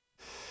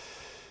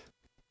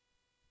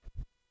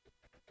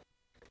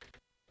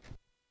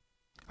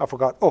 I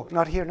forgot. Oh,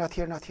 not here, not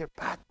here, not here.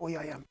 Bad boy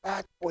I am.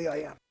 Bad boy I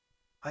am.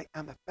 I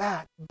am a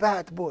bad,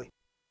 bad boy.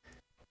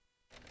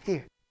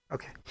 Here.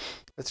 Okay.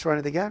 Let's run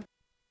it again.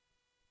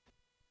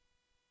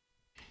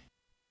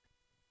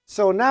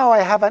 So now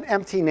I have an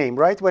empty name,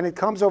 right? When it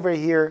comes over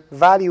here,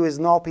 value is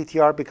null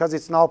PTR. Because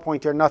it's null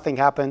pointer, nothing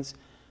happens.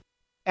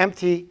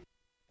 Empty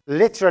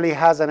literally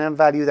has an M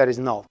value that is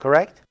null,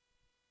 correct?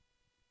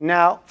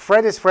 Now,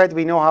 Fred is Fred.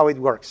 We know how it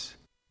works.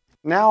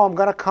 Now I'm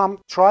going to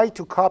try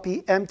to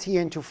copy empty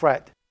into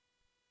Fred.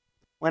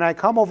 When I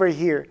come over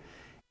here,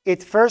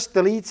 it first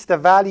deletes the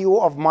value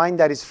of mine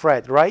that is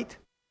Fred, right?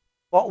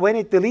 But when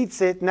it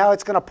deletes it, now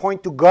it's going to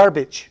point to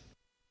garbage.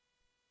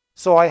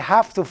 So I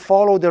have to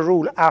follow the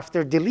rule.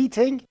 After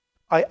deleting,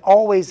 I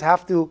always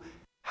have to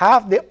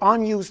have the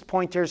unused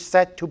pointer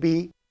set to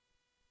be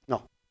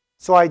null.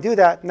 So I do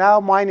that. Now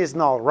mine is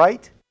null,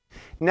 right?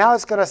 Now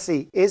it's going to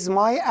see, is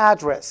my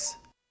address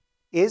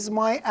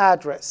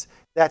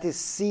that is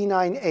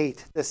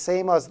C98 the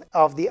same as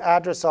of the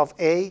address of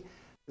A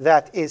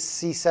that is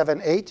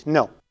C78?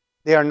 No,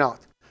 they are not.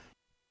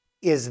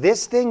 Is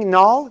this thing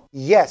null?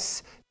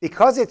 Yes.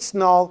 Because it's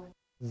null,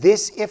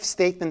 this if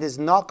statement is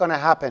not going to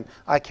happen.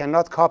 I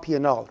cannot copy a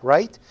null,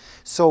 right?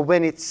 So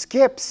when it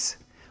skips,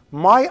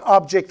 my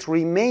object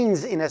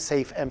remains in a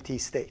safe empty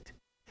state.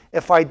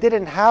 If I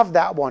didn't have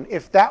that one,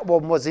 if that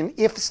one was an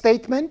if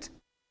statement,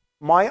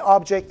 my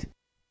object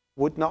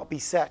would not be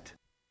set.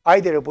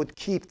 Either it would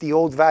keep the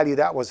old value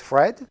that was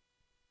Fred,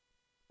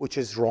 which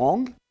is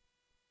wrong,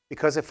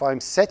 because if I'm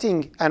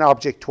setting an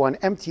object to an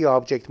empty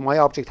object, my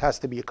object has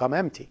to become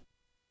empty.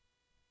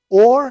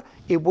 Or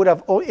it would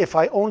have, if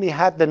I only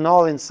had the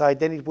null inside,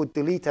 then it would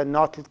delete and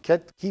not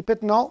keep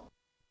it null.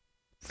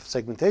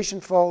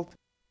 Segmentation fault.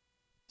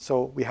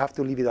 So we have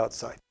to leave it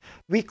outside.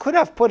 We could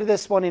have put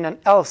this one in an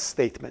else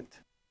statement.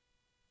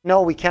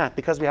 No, we can't,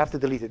 because we have to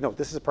delete it. No,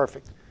 this is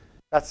perfect.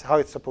 That's how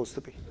it's supposed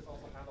to be.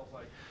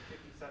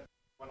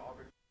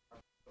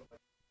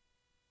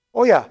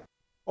 Oh yeah,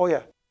 oh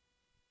yeah.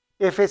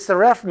 If it's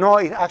the no,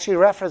 it actually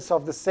reference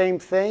of the same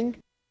thing.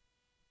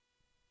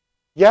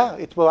 Yeah,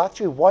 it will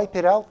actually wipe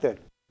it out then.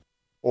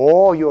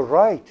 Oh, you're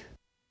right.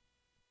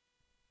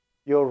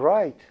 You're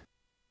right.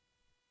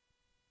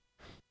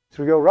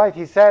 So you're right.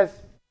 He says,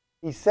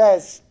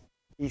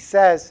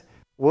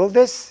 will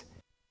this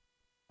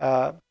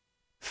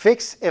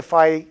fix if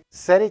I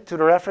set it to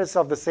the reference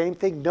of the same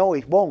thing? No,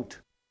 it won't.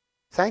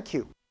 Thank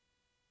you.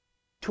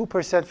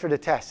 2% for the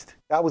test.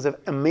 That was an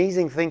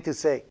amazing thing to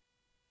say.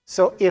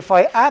 So if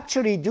I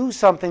actually do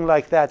something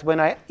like that,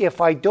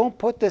 if I don't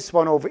put this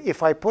one over,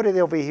 if I put it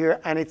over here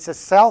and it's a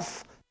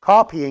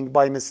self-copying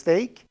by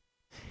mistake,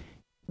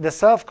 the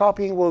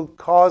self-copying will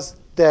cause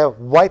the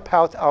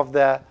wipeout of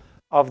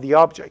the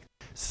object.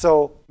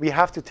 So we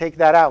have to take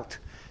that out.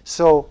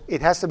 So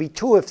it has to be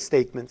two if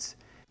statements.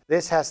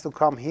 This has to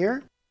come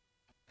here,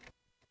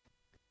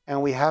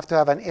 and we have to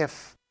have an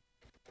if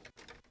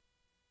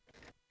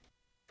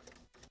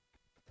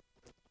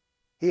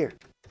here.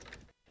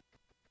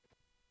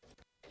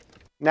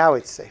 Now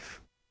it's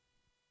safe.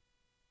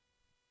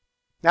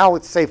 Now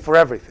it's safe for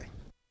everything.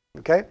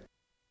 Okay?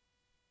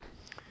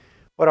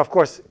 But of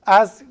course,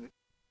 as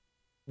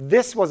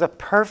this was a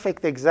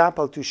perfect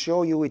example to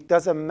show you it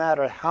doesn't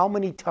matter how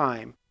many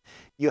times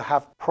you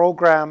have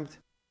programmed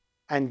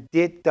and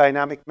did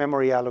dynamic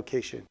memory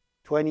allocation.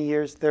 20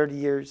 years, 30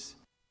 years,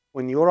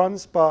 when you're on the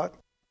spot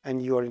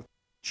and you're in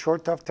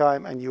short of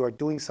time and you are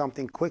doing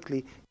something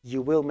quickly,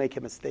 you will make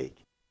a mistake.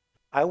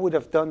 I would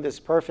have done this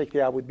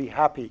perfectly. I would be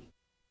happy.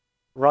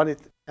 Run it,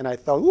 and I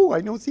thought, oh,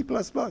 I know C++.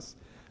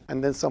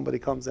 And then somebody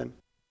comes and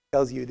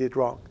tells you did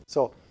wrong.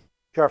 So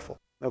careful,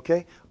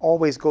 okay?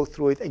 Always go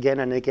through it again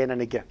and again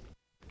and again.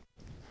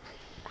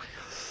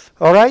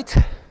 All right?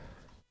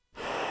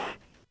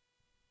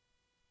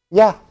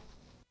 Yeah.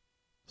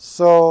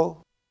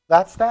 So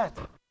that's that.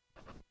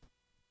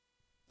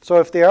 So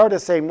if they are the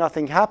same,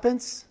 nothing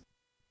happens.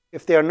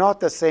 If they are not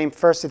the same,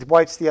 first it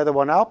wipes the other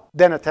one out,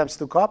 then attempts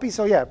to copy.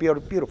 So yeah,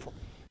 beautiful.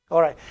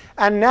 All right.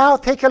 And now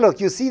take a look.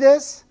 You see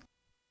this?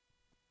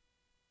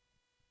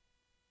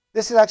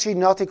 This is actually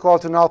not equal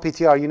to null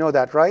PTR. You know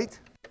that, right?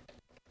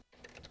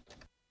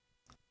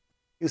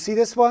 You see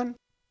this one?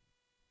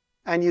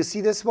 And you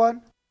see this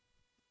one?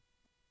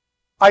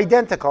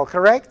 Identical,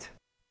 correct?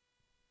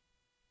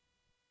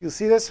 You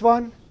see this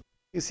one?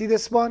 You see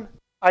this one?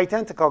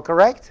 Identical,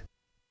 correct?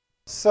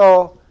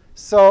 So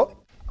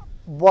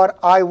what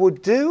I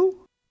would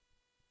do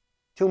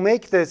to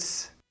make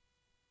this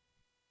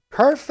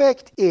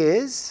perfect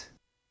is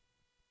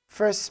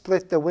first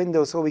split the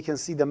window so we can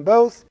see them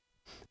both.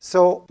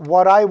 So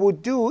what I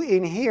would do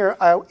in here,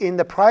 in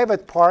the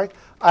private part,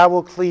 I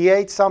will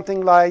create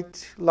something like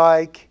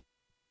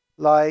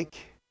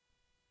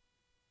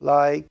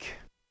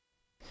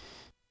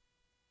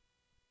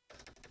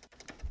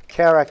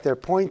character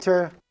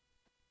pointer,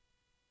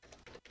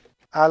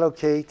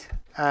 allocate,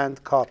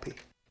 and copy.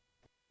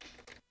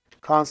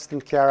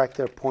 Constant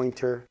character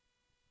pointer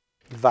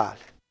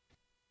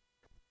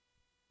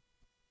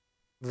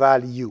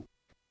value.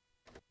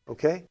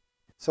 Okay?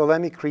 So let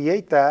me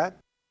create that.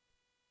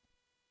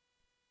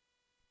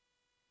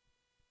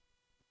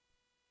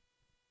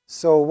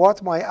 So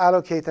what my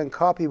allocate and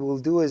copy will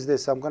do is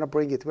this. I'm going to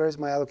bring it. Where's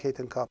my allocate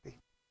and copy?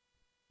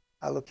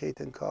 Allocate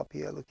and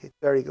copy, allocate.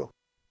 There you go.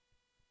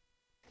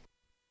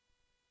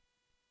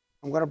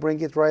 I'm going to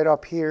bring it right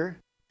up here.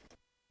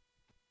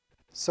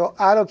 So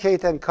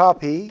allocate and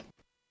copy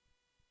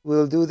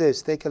will do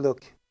this. Take a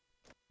look.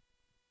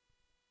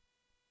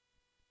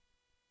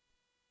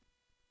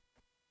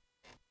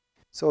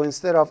 So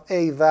instead of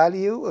a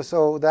value,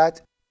 so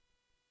that's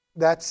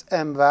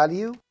m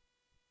value.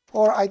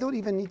 Or I don't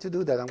even need to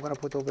do that. I'm going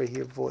to put over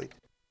here void.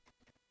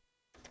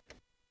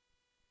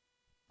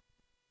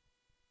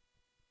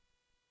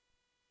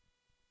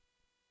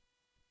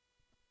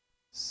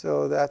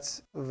 So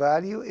that's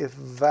value. If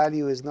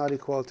value is not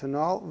equal to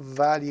null,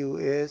 value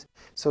is,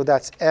 so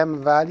that's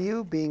m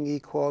value being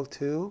equal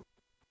to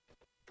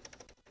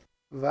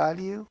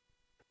value.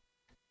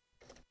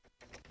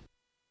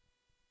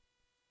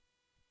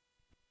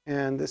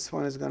 And this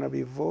one is going to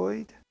be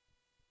void.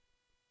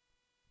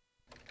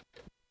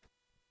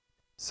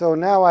 So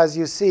now, as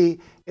you see,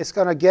 it's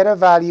going to get a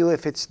value.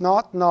 If it's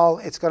not null,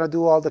 it's going to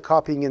do all the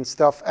copying and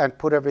stuff and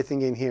put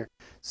everything in here.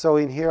 So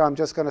in here, I'm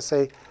just going to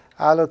say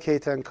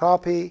allocate and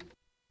copy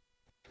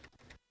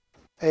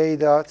a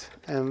dot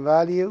m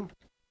value,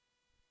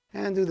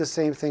 and do the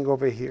same thing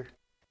over here.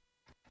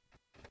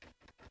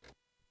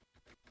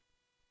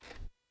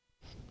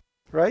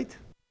 Right?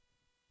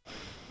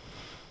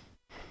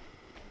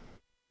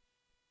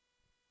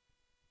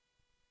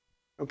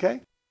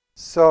 Okay?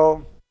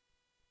 So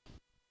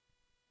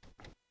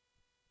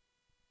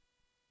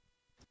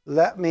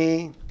let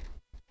me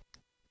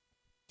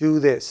do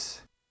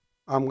this.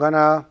 I'm going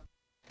to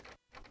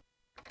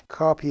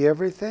copy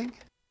everything.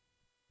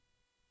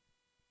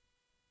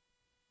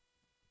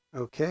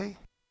 Okay.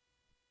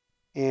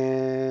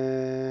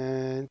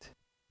 And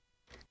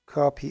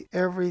copy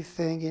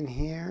everything in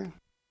here.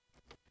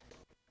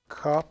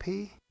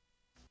 Copy.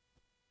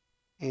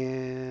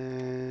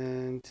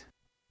 And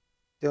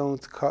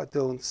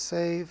don't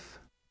save.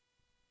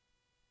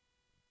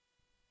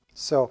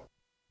 So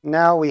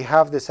now we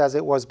have this as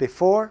it was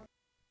before.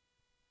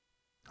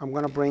 I'm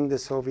going to bring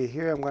this over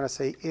here. I'm going to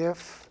say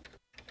if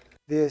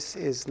this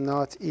is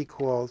not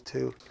equal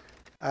to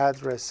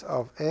address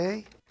of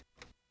A,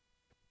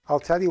 I'll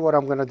tell you what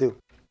I'm going to do.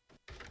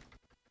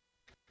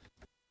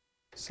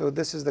 So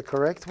this is the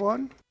correct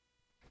one.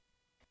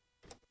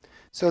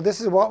 So this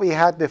is what we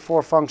had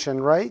before function,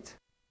 right?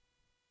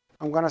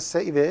 I'm going to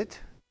save it.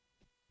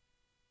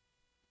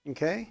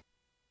 Okay.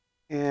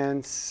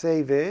 And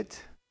save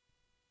it.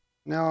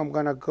 Now I'm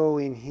going to go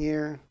in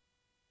here.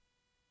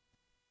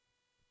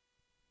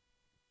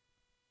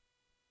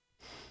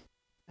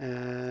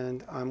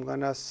 And I'm going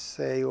to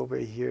say over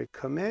here,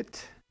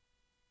 commit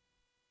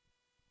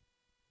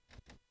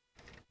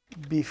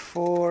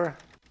before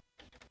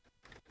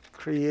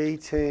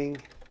creating,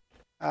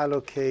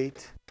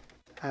 allocate,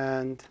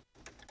 and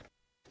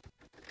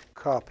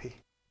copy.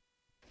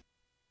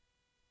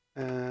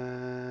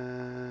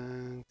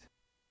 And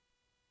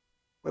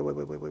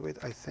wait,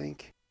 I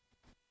think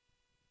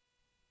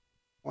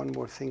one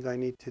more thing I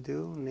need to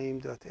do,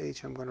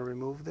 name.h, I'm going to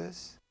remove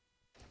this.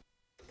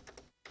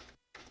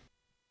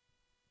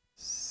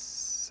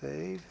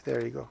 Save,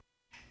 there you go.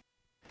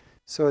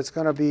 So it's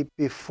going to be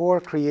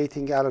before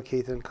creating,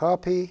 allocate, and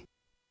copy.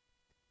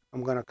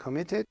 I'm going to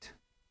commit it.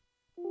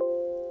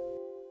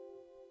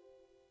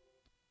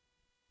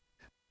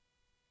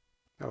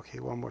 Okay,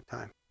 one more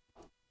time.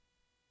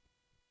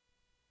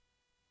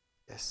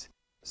 Yes.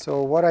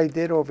 So what I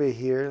did over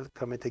here,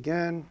 commit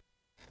again.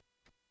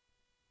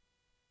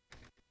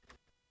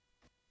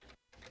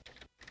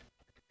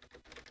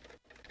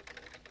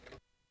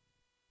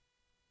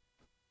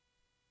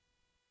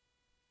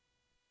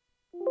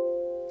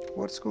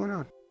 What's going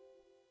on?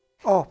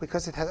 Oh,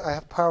 because it has, I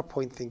have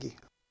PowerPoint thingy.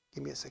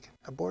 Give me a second.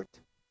 Abort.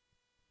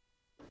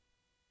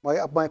 My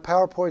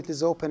PowerPoint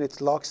is open. It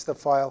locks the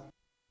file.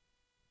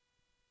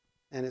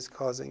 And it's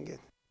causing it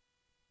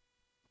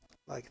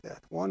like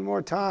that. One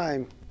more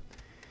time.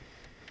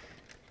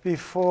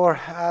 Before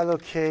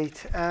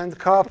allocate and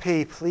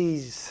copy,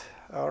 please.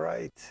 All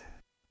right.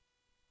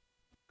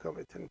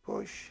 Commit and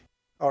push.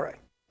 All right.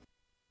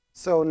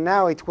 So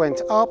now it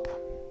went up.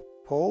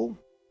 Pull.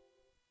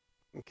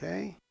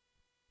 Okay.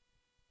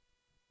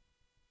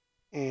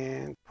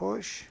 And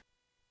push.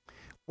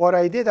 What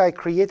I did, I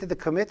created the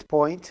commit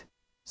point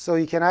so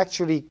you can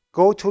actually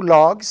go to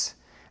logs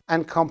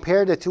and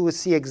compare the two to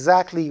see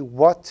exactly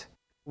what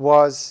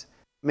was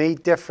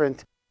made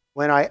different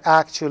when I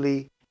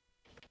actually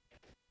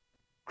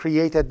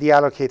created the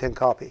allocate and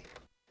copy.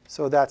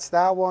 So that's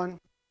that one.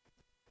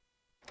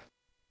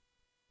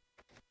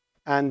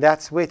 And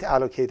that's with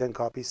allocate and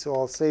copy. So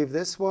I'll save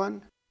this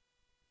one.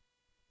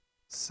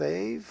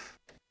 Save.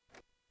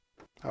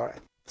 All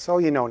right. So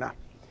you know now.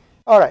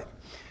 All right.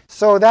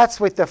 So that's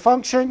with the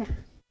function.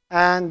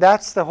 And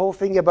that's the whole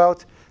thing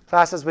about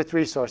classes with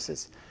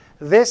resources.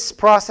 This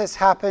process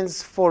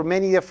happens for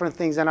many different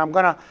things. And I'm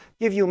going to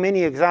give you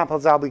many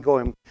examples. I'll be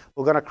going.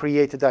 We're going to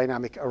create a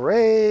dynamic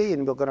array.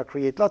 And we're going to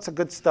create lots of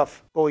good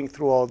stuff going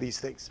through all these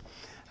things.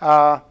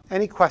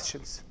 Any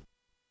questions?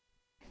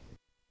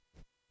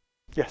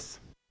 Yes.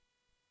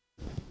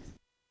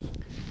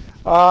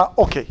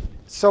 OK.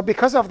 So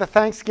because of the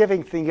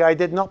Thanksgiving thing, I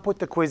did not put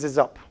the quizzes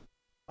up.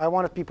 I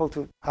wanted people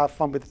to have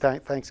fun with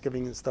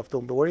Thanksgiving and stuff.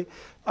 Don't worry.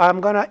 I'm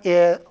gonna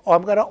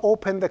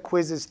open the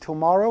quizzes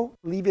tomorrow.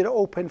 Leave it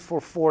open for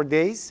 4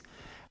 days,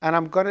 and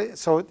I'm gonna.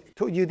 So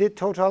you did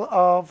total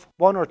of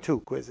 1 or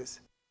 2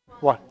 quizzes.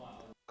 One,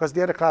 because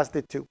the other class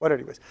did 2. But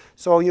anyways,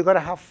 so you're gonna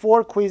have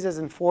 4 quizzes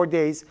in 4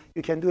 days.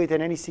 You can do it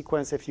in any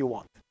sequence if you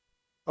want.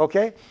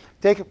 Okay.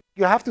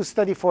 You have to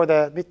study for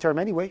the midterm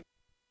anyway.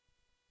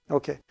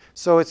 Okay.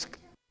 So it's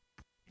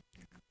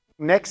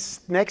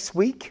next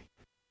week.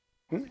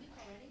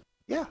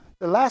 Yeah,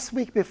 the last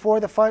week before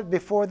the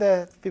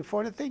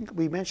thing,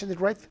 we mentioned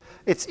it, right?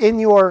 It's in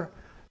your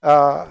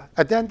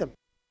addendum.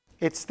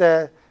 It's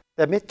the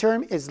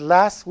midterm is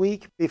last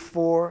week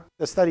before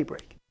the study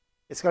break.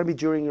 It's going to be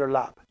during your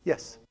lab.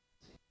 Yes.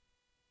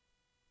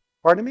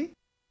 Pardon me?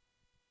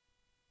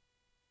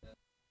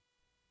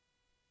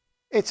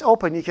 It's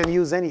open. You can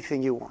use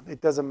anything you want.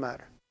 It doesn't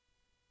matter.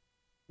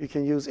 You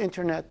can use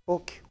internet,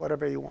 book,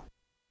 whatever you want.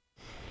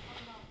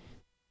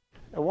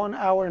 1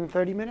 hour and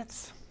 30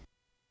 minutes.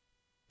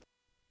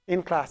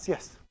 In class,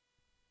 yes.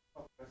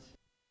 Is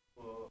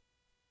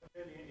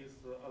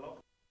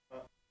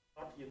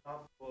not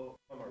enough for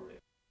memory.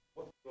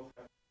 What will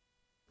happen?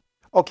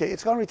 Okay,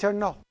 it's going to return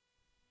null.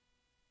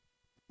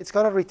 It's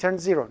going to return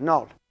 0,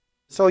 null.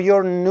 So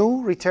your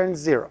new returns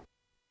 0.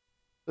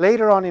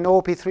 Later on in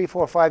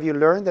OOP244NBB, you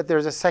learn that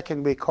there's a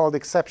second way called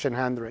exception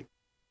handling.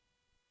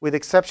 With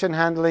exception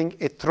handling,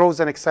 it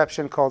throws an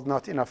exception called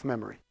not enough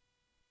memory.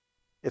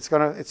 It's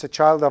a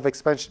child of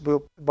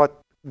expansion, but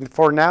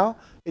for now,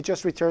 it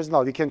just returns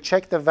null. You can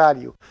check the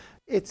value.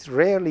 It's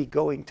rarely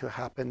going to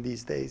happen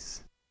these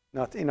days.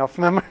 Not enough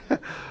memory.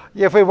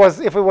 If it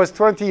was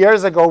 20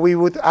 years ago, we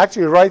would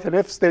actually write an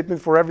if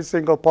statement for every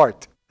single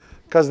part,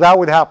 because that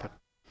would happen.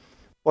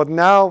 But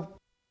now,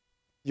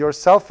 your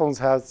cell phones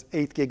has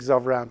 8 gigs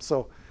of RAM,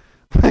 so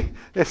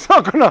it's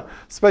not gonna.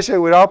 Especially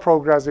with our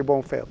programs, it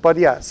won't fail. But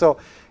yeah, so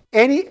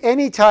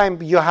any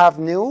time you have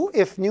new,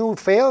 if new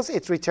fails,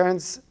 it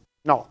returns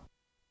null.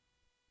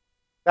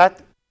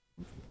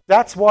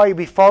 That's why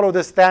we follow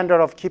the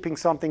standard of keeping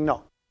something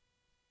null.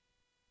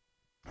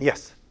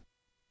 Yes?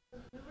 New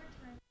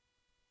returns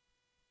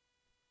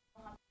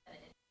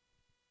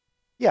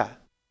Yeah.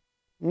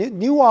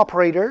 New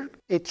operator,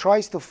 it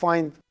tries to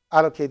find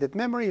allocated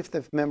memory. If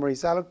the memory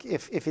is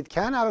if it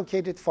can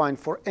allocate it, fine.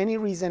 For any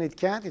reason it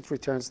can't, it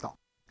returns null.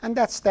 And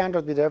that's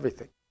standard with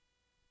everything.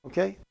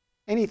 Okay?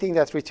 Anything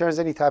that returns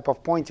any type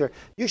of pointer,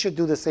 you should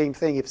do the same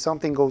thing. If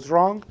something goes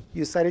wrong,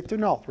 you set it to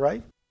null,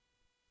 right?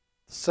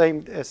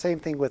 Same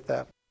thing with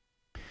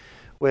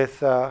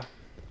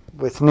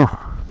new.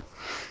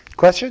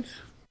 Questions?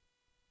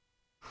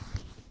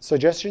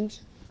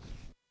 Suggestions?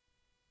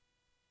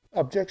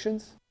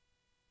 Objections?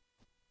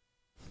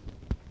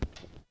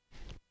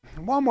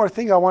 One more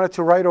thing I wanted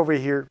to write over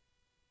here,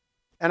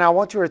 and I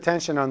want your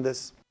attention on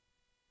this.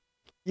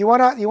 You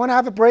wanna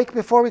have a break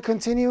before we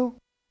continue?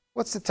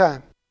 What's the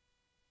time?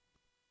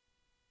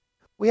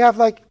 We have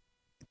like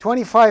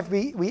 25.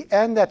 We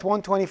end at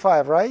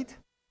 1:25, right?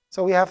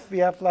 So we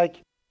have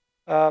like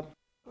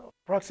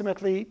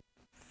approximately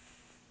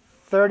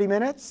 30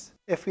 minutes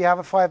if we have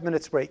a 5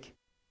 minutes break.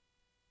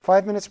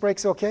 5 minutes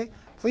break's okay?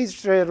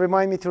 Please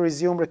remind me to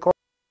resume recording.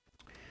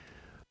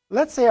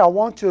 Let's say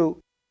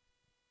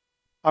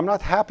I'm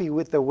not happy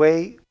with the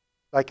way,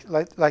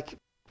 like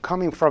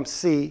coming from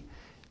C.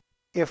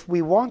 If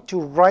we want to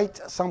write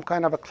some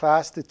kind of a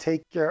class to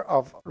take care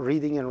of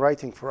reading and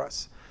writing for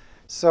us,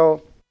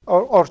 so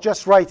or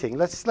just writing.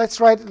 Let's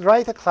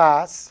write a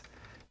class.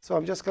 So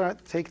I'm just going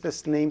to take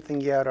this name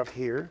thingy out of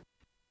here.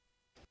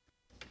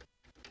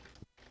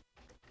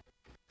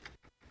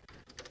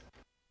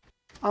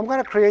 I'm going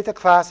to create a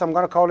class. I'm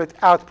going to call it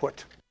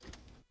output.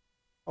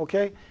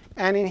 Okay?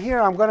 And in here,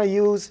 I'm going to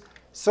use,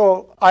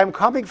 so I'm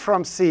coming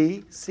from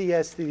C,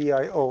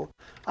 CSTDIO.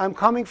 I'm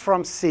coming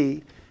from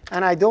C,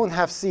 and I don't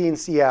have C in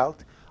C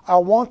out. I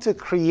want to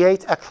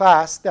create a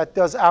class that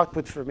does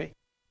output for me.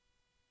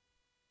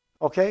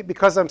 Okay?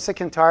 Because I'm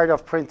sick and tired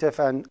of printf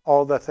and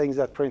all the things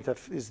that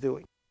printf is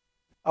doing.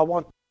 I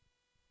want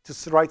to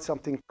write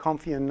something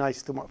comfy and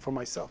nice for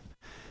myself.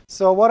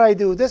 So what I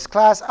do, this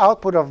class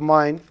output of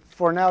mine,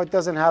 for now it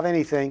doesn't have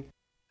anything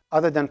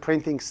other than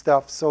printing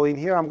stuff. So in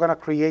here I'm going to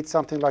create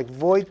something like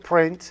void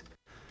print.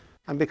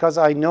 And because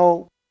I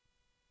know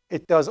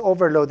it does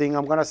overloading,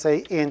 I'm going to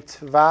say int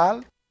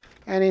val.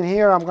 And in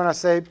here I'm going to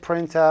say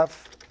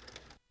printf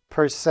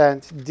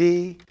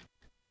 %d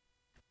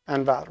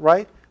and val,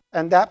 right?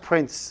 And that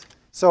prints.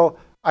 So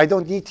I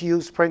don't need to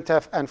use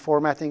printf and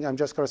formatting. I'm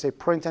just going to say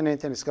print an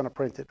int, and it's going to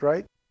print it,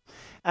 right?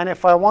 And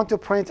if I want to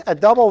print a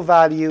double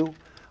value,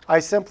 I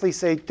simply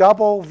say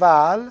double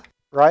val,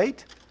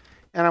 right?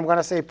 And I'm going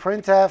to say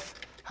printf.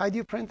 How do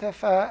you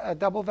printf a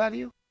double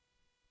value?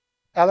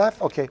 LF?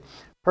 OK.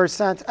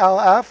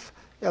 %LF.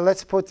 Yeah,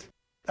 let's put,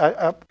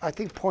 I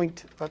think,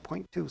 point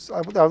 0.2. So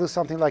I'll do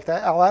something like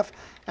that, LF.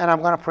 And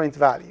I'm going to print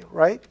value,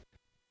 right?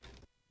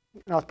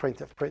 Not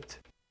printf, print.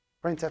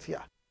 Printf,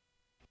 yeah.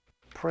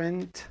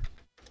 Print.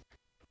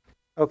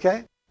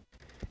 OK?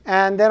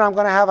 And then I'm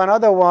going to have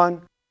another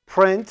one,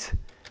 print.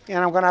 And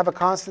I'm going to have a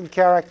constant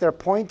character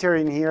pointer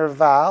in here,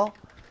 val.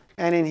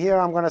 And in here,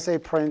 I'm going to say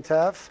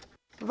printf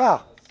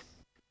val.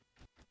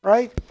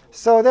 Right?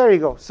 So there you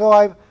go. So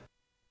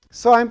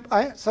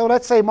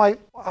let's say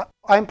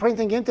I'm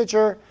printing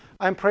integer.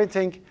 I'm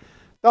printing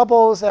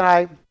doubles, and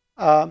I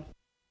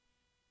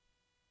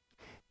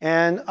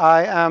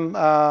am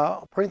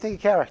printing a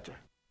character.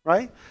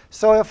 Right?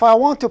 So if I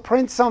want to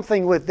print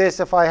something with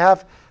this, if I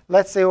have,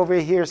 let's say over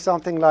here,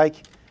 something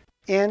like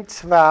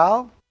int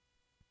val.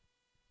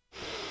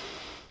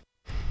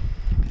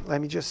 Let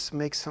me just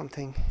make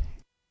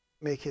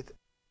it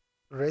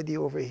ready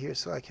over here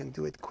so I can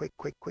do it quick.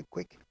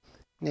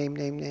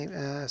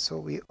 Name. So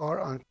we are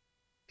on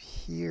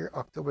here,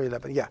 October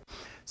 11. Yeah.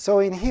 So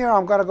in here,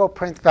 I'm going to go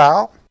print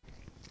val.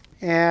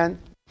 And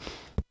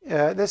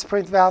this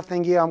print val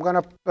thingy, I'm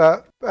going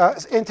to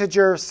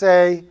integer,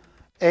 say,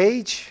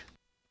 age,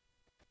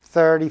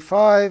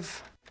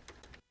 35.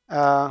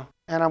 And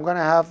I'm going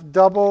to have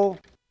double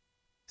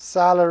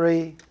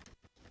salary,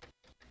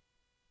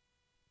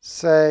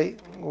 say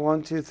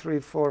 1, 2, 3,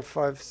 4,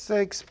 5,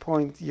 6,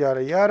 point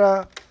yada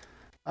yada.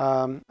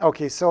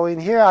 OK, so in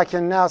here I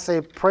can now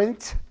say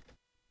print.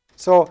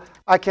 So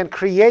I can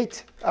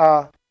create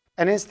an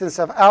instance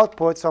of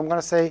output. So I'm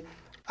going to say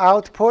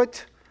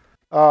output,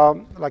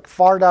 like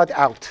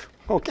far.out.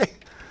 OK,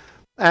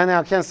 and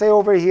I can say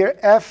over here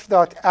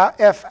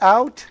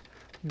fout.print.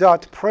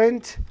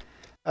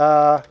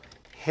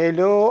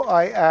 Hello,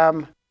 I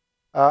am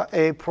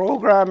a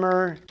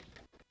programmer,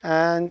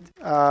 and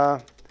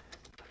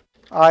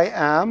I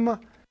am,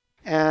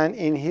 and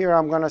in here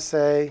I'm going to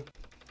say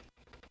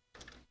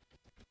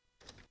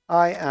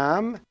I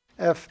am,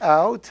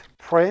 fout,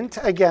 print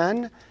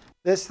again.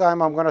 This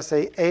time I'm going to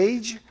say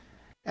age,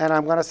 and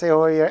I'm going to say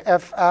over here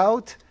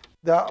fout,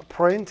 the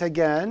print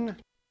again.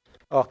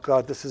 Oh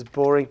God, this is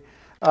boring.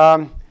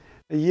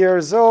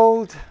 Years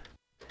old,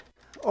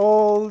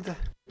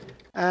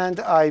 and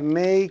I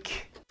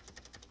make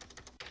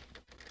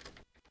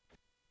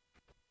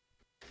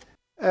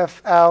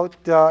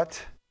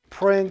fout.print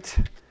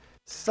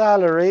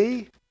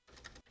salary,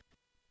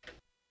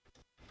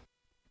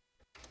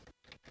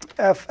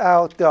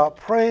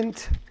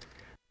 fout.print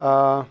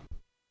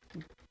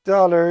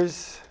a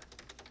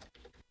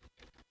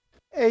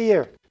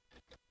year.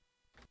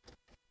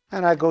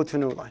 And I go to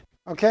new line,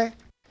 okay?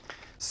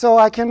 So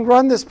I can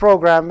run this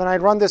program. When I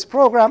run this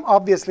program,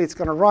 obviously it's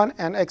going to run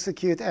and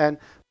execute and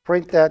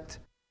print that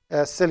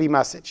silly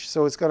message.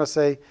 So it's going to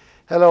say,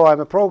 hello, I'm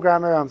a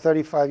programmer, I'm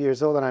 35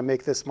 years old, and I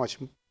make this much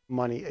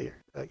money a year.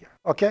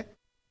 Okay?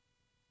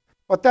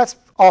 But that's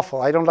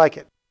awful. I don't like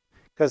it.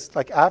 Because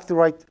like I have to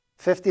write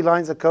 50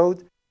 lines of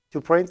code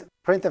to print.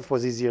 Printf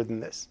was easier than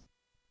this.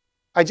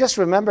 I just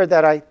remember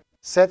that I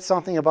said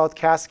something about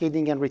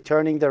cascading and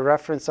returning the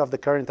reference of the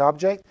current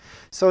object.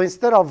 So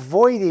instead of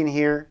void in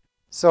here,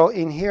 so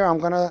in here I'm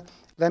going to,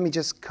 let me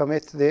just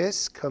commit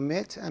this,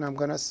 commit, and I'm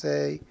going to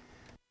say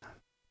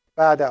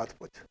bad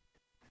output.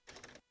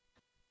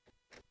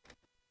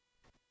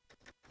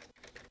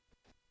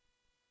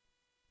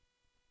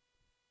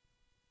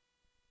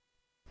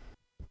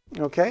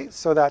 Okay,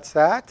 so that's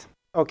that.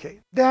 Okay,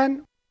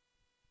 then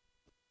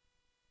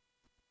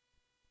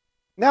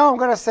now I'm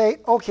going to say,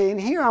 okay, in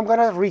here I'm going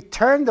to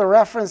return the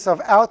reference of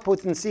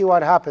output and see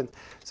what happens.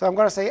 So I'm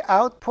going to say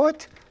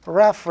output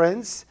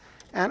reference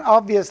and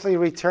obviously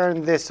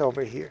return this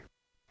over here.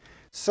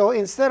 So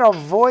instead of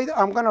void,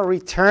 I'm going to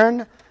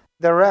return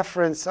the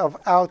reference of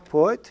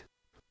output.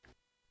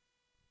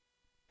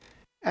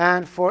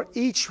 And for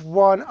each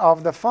one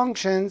of the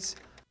functions,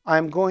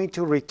 I'm going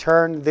to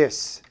return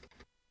this.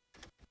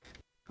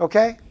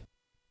 Okay?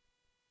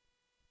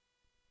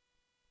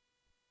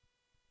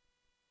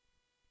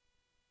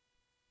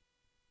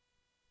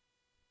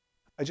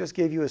 I just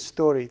gave you a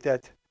story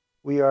that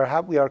we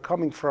are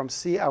coming from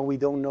C and we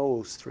don't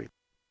know O3.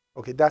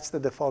 Okay, that's the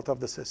default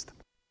of the system.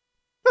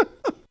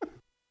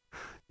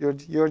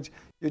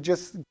 You're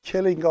just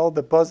killing all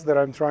the buzz that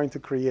I'm trying to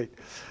create.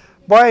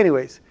 But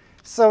anyways,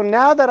 so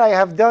now that I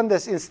have done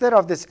this, instead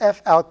of this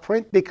fout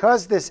print,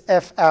 because this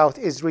fout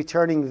is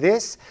returning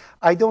this,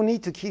 I don't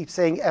need to keep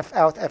saying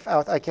fout,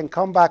 fout. I can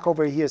come back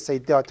over here, say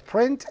dot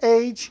print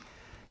age,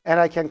 and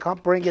I can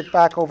bring it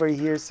back over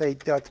here, say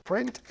dot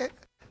print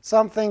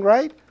something,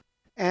 right?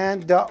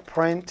 And dot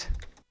print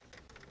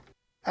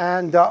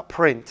and dot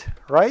print,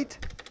 right?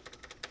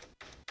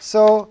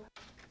 So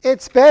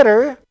it's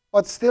better,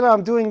 but still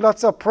I'm doing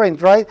lots of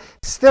print, right?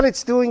 Still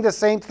it's doing the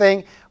same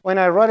thing. When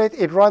I run it,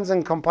 it runs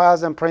and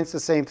compiles and prints the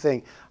same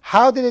thing.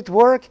 How did it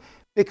work?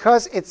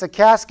 Because it's a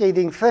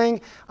cascading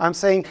thing, I'm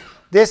saying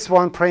this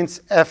one prints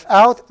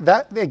fout,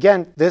 that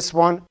again, this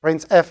one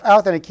prints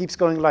fout, and it keeps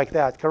going like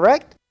that,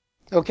 correct?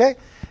 Okay?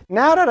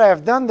 Now that I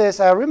have done this,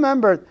 I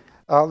remembered,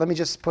 let me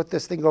just put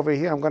this thing over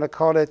here. I'm going to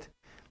call it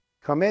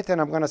commit, and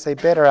I'm going to say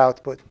better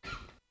output.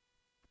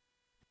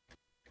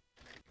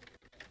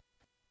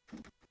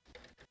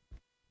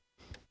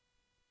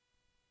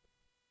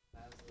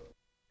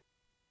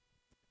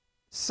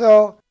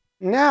 So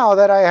now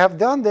that I have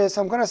done this,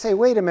 I'm going to say,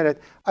 wait a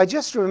minute. I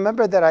just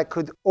remembered that I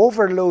could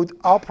overload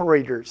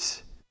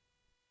operators.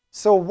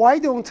 So why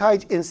don't I,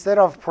 instead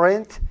of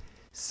print,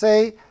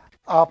 say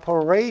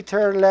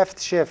operator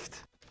left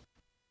shift?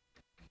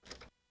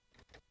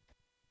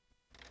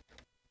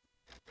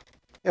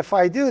 If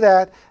I do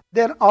that,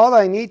 then all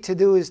I need to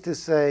do is to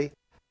say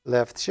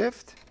left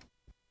shift.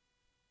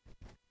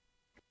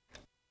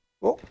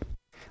 Oh,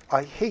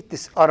 I hate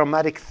this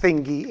automatic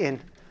thingy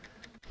in.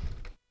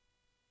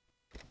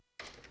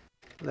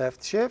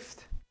 Left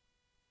shift.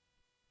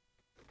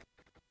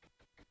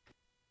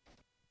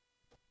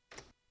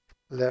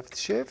 Left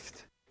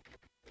shift.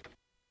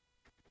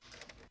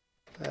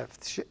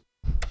 Left shift.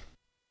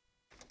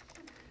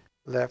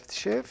 Left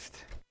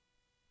shift.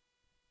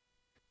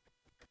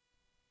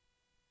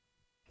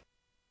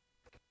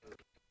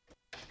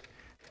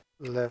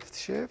 Left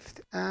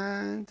shift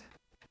and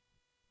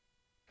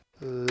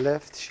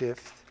left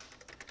shift.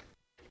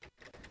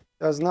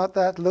 Does not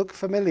that look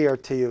familiar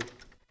to you?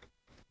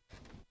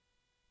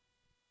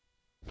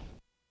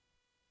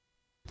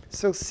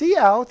 So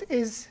cout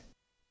is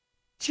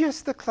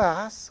just a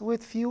class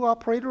with few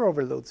operator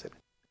overloads in it.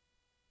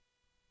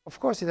 Of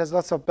course, it has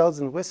lots of bells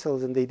and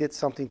whistles, and they did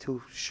something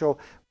to show,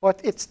 but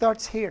it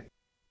starts here.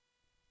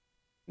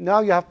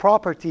 Now you have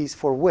properties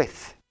for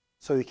width,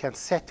 so you can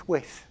set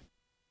width.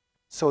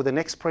 So the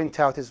next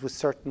printout is with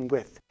certain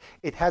width.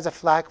 It has a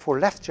flag for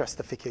left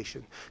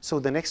justification, so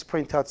the next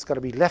printout is going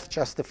to be left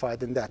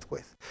justified in that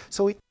width.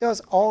 So it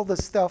does all the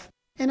stuff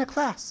in a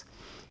class.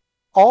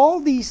 All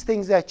these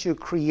things that you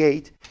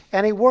create,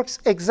 and it works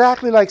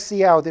exactly like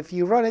cout. If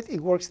you run it, it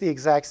works the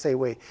exact same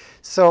way.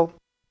 So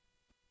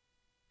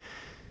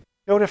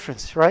no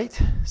difference, right?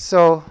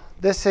 So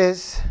this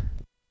is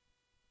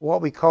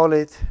what we call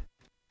it,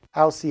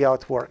 how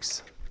cout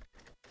works.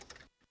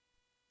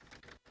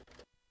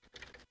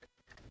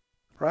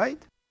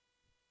 Right?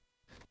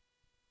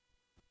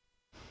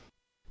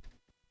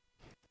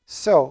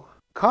 So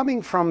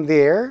coming from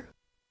there,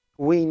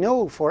 we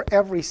know for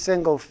every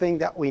single thing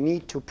that we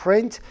need to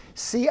print,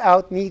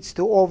 cout needs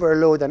to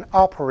overload an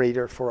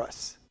operator for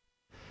us.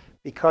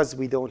 Because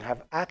we don't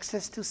have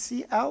access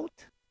to cout,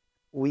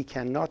 we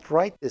cannot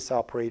write these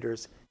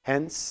operators,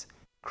 hence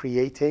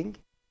creating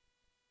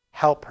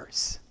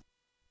helpers.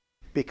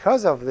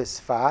 because of this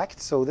fact,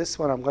 so this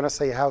one I'm going to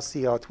say how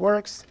cout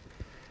works.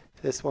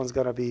 This one's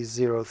going to be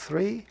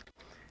 03,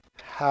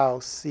 how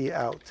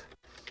cout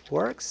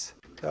works,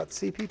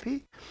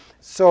 .cpp.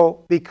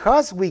 So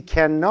because we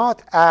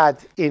cannot add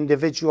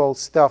individual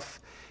stuff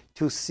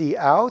to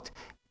cout,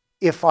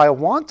 if I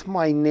want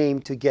my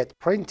name to get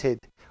printed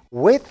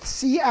with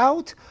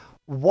cout,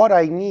 what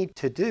I need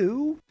to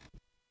do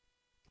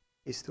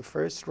is to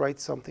first write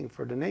something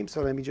for the name.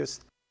 So let me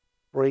just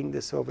bring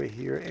this over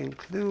here,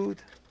 include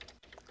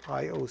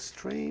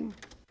IOStream,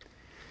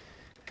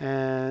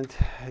 and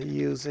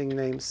using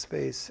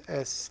namespace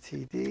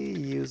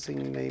std,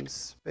 using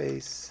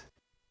namespace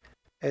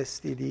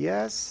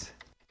stds,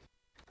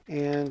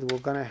 and we're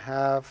going to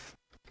have,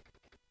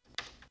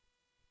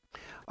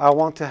 I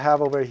want to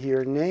have over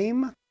here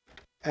name,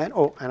 and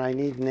and I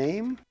need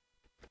name,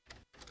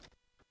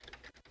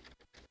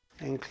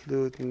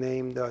 include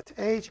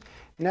name.h.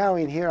 Now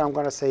in here I'm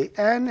going to say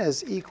n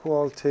is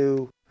equal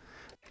to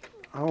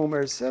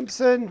Homer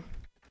Simpson.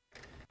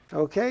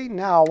 Okay,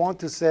 now I want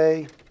to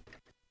say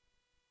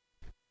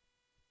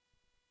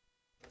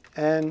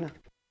n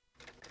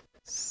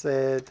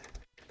said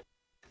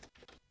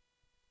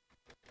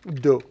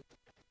do.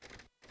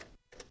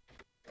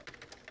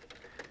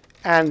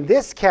 And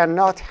this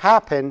cannot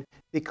happen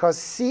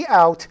because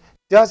cout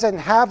doesn't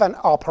have an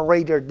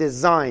operator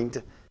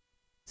designed.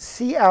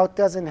 Cout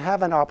doesn't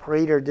have an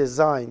operator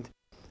designed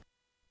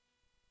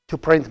to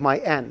print my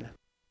n.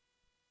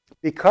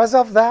 Because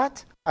of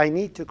that, I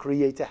need to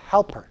create a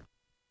helper.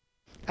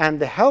 And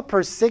the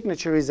helper's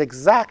signature is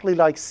exactly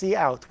like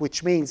cout,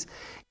 which means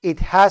it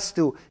has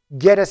to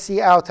get a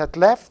cout at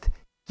left,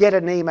 get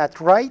a name at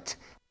right,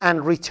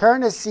 and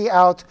return a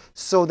cout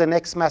so the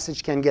next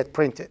message can get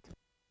printed.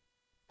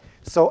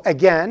 So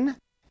again,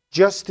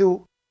 just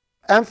to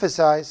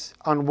emphasize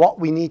on what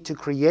we need to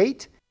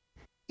create,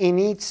 it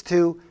needs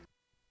to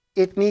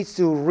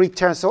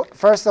return. So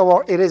first of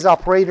all, it is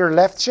operator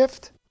left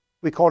shift.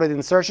 We call it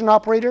insertion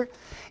operator.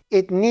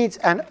 It needs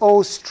an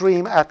O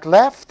stream at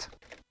left.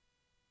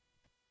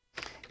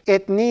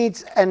 It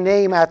needs a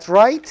name at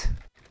right.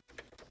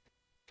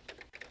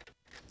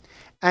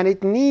 And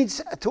it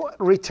needs to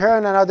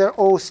return another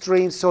O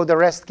stream so the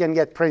rest can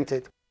get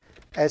printed.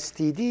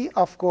 STD,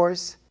 of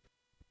course,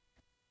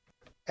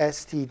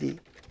 STD.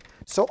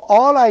 So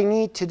all I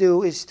need to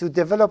do is to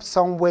develop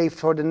some way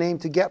for the name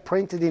to get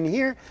printed in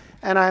here,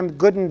 and I'm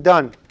good and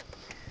done.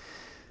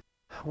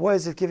 Why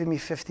is it giving me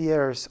 50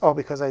 errors? Oh,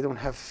 because I don't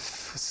have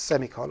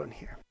semicolon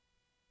here.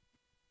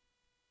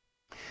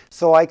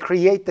 So I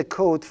create the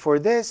code for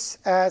this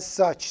as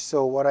such.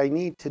 So what I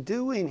need to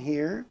do in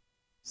here,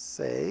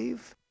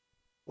 save.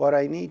 What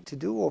I need to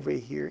do over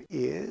here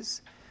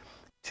is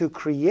to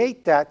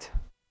create that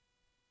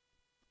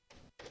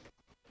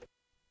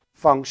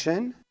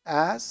function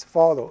as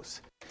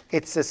follows.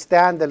 It's a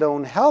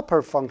standalone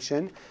helper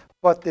function,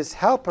 but this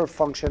helper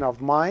function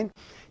of mine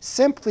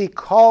simply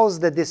calls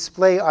the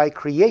display I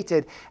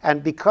created,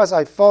 and because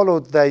I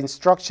followed the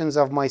instructions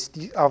of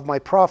my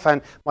prof,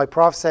 and my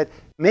prof said,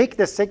 make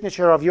the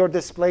signature of your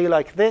display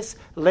like this,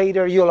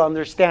 later you'll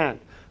understand.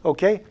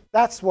 Okay?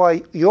 That's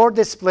why your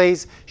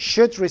displays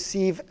should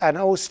receive an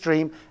O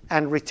stream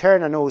and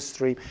return an O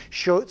stream,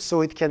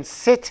 so it can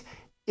sit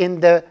in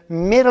the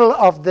middle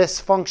of this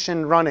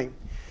function running.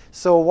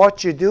 So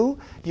what you do,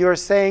 you're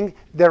saying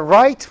the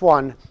right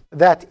one,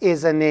 that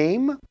is a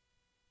name.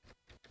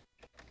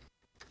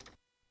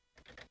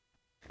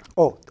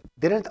 Oh,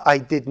 I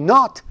did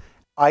not.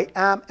 I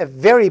am a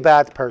very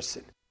bad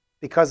person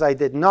because I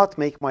did not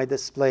make my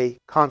display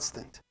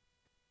constant.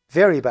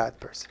 Very bad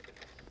person.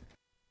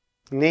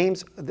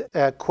 Names,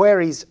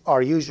 queries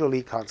are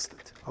usually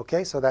constant.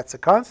 Okay, so that's a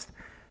const.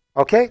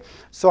 Okay,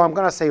 so I'm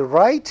going to say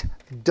right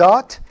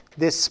dot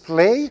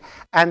display,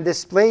 and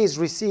display is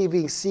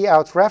receiving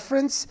cout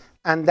reference,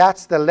 and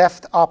that's the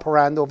left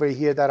operand over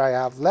here that I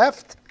have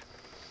left.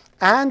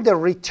 And the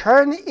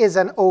return is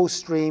an O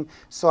stream,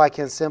 so I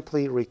can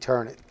simply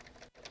return it.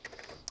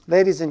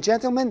 Ladies and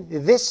gentlemen,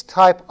 this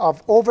type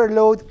of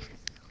overload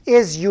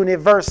is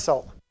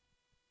universal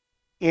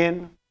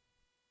in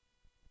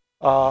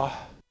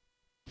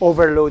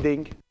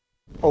overloading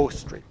O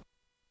stream,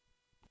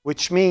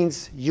 which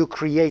means you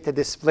create a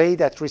display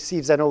that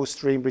receives an O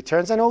stream,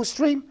 returns an O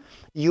stream.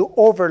 You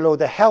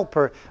overload a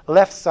helper,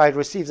 left side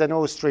receives an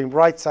O stream,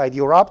 right side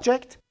your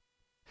object.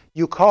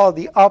 You call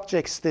the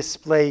object's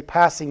display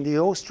passing the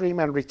O stream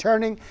and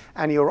returning,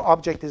 and your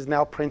object is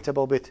now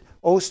printable with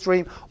O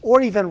stream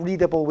or even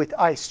readable with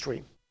I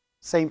stream.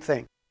 Same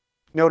thing,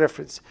 no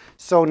difference.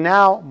 So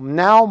now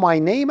my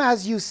name,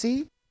 as you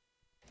see,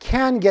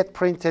 can get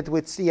printed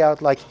with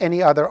cout like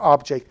any other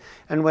object.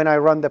 And when I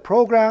run the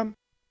program,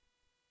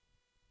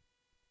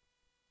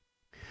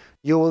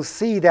 you will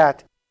see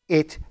that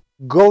it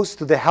goes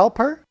to the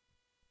helper.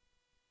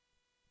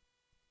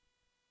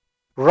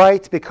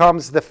 Right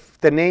becomes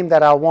the name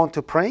that I want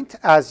to print.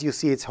 As you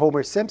see, it's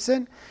Homer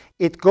Simpson.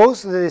 It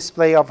goes to the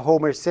display of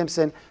Homer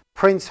Simpson,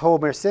 prints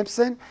Homer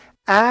Simpson,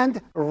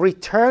 and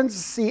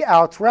returns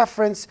cout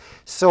reference.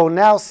 So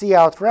now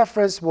cout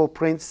reference will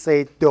print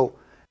say do.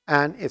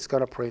 and it's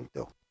going to print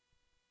though.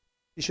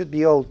 You should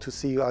be old to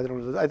see,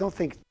 I don't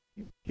think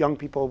young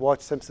people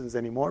watch Simpsons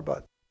anymore,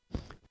 but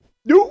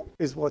no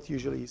is what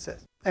usually he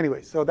says.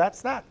 Anyway, so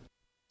that's that.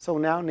 So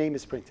now name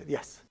is printed.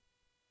 Yes?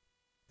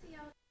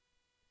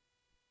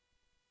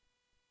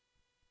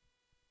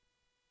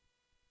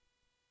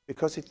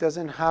 Because it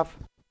doesn't have,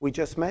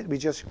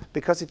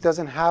 because it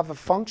doesn't have a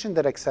function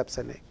that accepts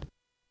a name.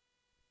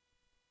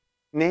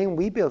 Name,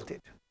 we built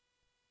it.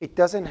 It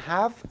doesn't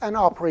have an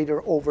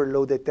operator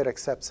overloaded that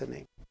accepts a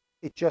name.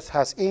 It just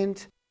has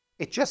int.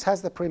 It just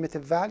has the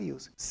primitive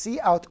values.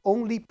 Cout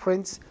only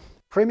prints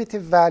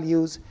primitive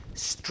values,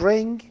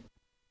 string,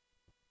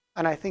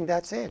 and I think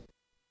that's it.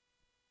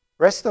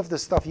 Rest of the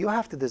stuff you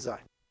have to design.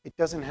 It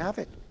doesn't have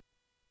it.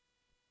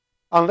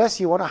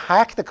 Unless you want to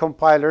hack the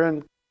compiler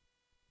and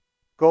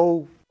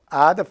go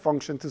add a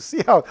function to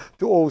cout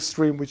to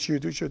OStream, which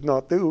you should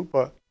not do,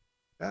 but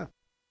yeah,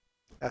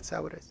 that's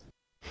how it is.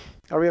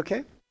 Are we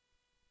okay?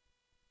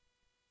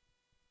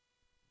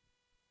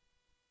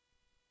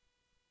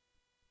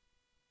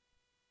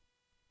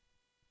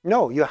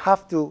 No, you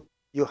have to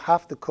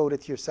code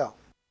it yourself.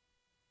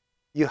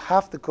 You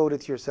have to code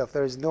it yourself.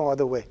 There is no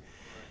other way.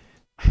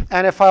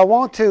 And if I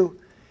want to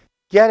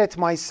get it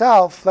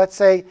myself, let's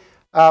say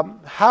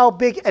how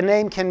big a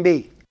name can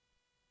be.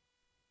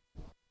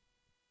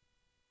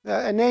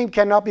 A name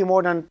cannot be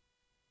more than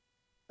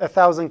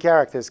 1,000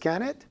 characters,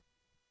 can it?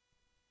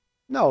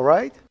 No,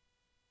 right?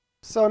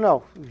 So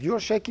no, you're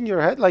shaking your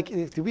head. Like,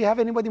 do we have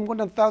anybody more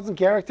than 1,000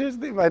 characters?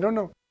 I don't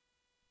know.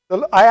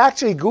 I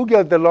actually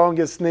Googled the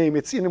longest name.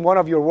 It's in one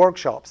of your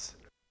workshops.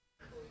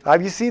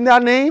 Have you seen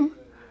that name?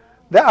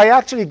 I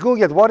actually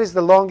Googled what is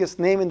the longest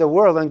name in the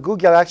world, and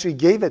Google actually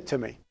gave it to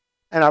me.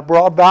 And I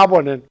brought that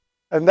one in.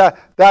 And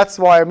that's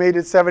why I made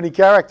it 70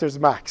 characters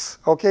max.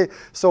 Okay,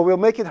 so we'll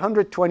make it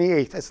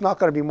 128. It's not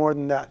going to be more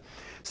than that.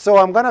 So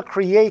I'm going to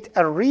create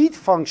a read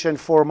function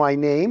for my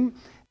name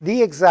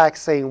the exact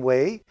same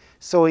way.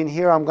 So in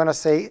here I'm going to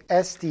say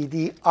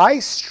std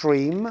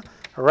istream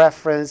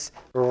reference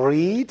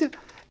read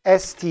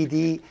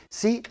std.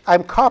 See,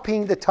 I'm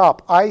copying the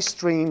top.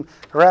 istream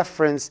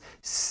reference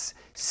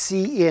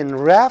cin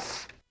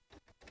ref.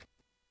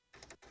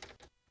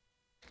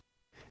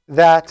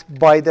 That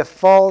by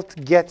default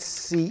gets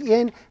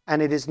cin,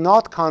 and it is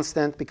not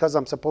constant because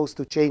I'm supposed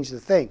to change the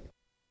thing,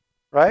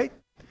 right?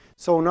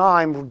 So now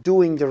I'm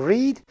doing the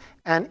read,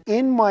 and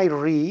in my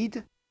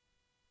read,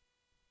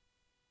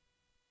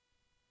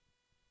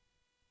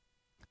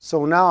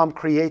 so now I'm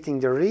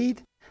creating the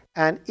read,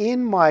 and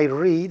in my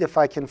read, if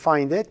I can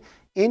find it,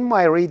 in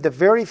my read, the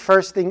very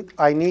first thing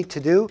I need to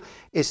do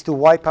is to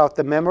wipe out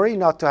the memory,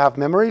 not to have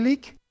memory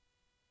leak,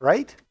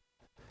 right?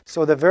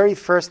 So the very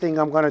first thing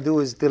I'm going to do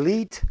is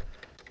delete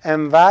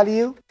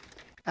mValue,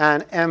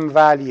 and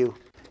mValue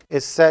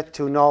is set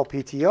to null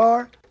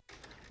PTR.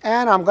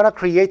 And I'm going to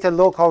create a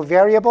local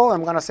variable.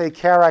 I'm going to say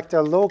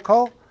character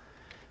local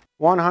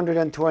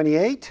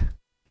 128.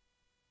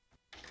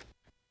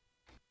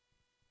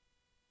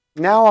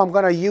 Now I'm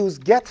going to use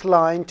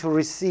getLine to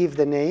receive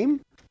the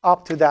name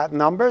up to that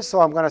number.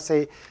 So I'm going to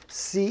say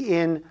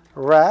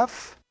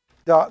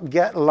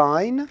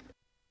cinref.getLine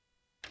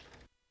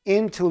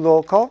into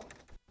local.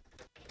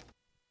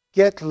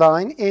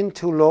 GetLine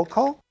into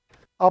local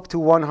up to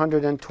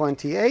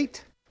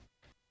 128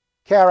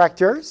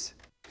 characters.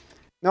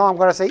 Now I'm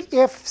going to say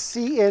if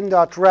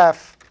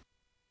cin.ref,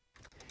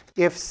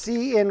 if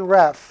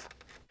cinref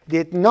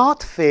did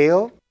not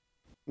fail,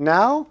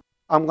 now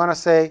I'm going to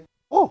say,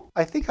 oh,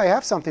 I think I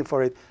have something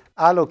for it.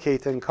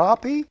 Allocate and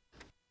copy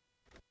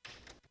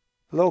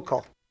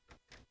local.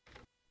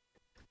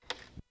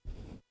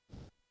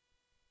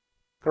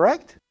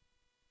 Correct?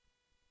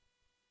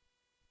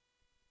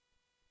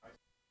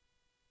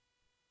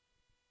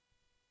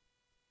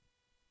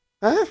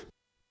 Huh?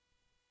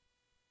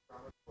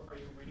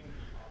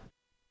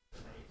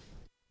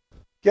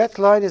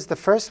 GetLine is the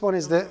first one.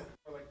 Is the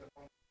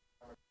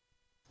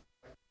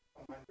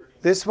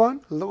this one?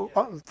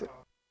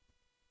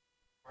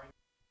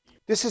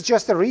 This is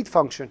just a read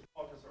function.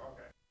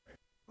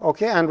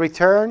 Okay, and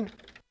return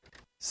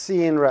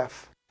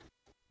cinref.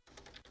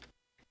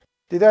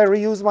 Did I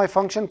reuse my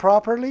function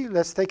properly?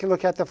 Let's take a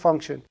look at the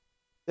function.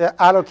 The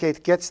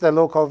allocate gets the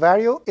local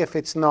value. If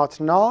it's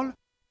not null,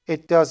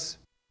 it does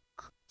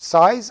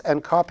size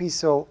and copy,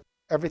 so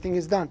everything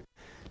is done.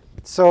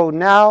 So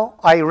now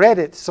I read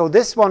it. So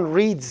this one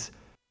reads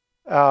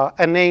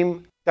a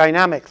name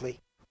dynamically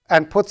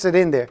and puts it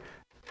in there.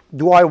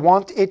 Do I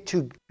want it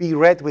to be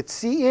read with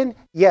cin?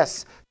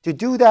 Yes. To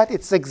do that,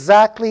 it's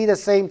exactly the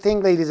same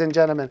thing, ladies and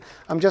gentlemen.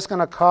 I'm just going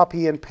to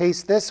copy and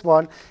paste this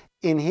one.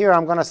 In here,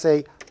 I'm going to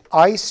say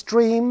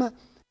istream,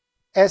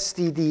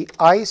 std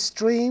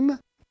istream,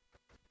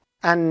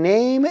 and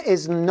name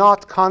is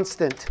not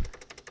constant.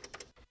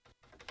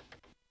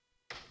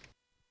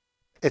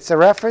 It's a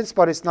reference,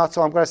 but it's not.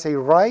 So I'm going to say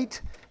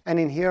write, and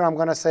in here I'm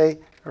going to say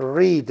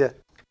read.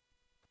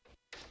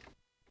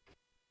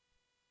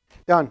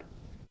 Done.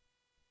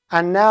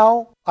 And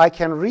now I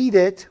can read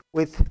it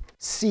with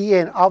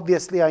cin.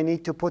 Obviously, I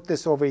need to put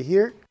this over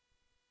here.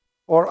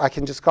 Or I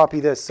can just copy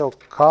this. So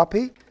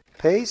copy,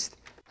 paste.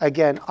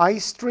 Again,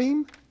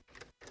 iStream.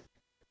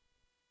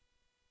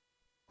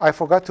 I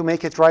forgot to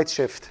make it right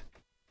shift.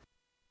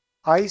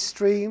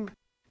 iStream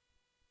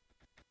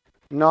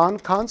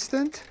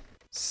non-constant.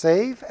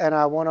 Save. And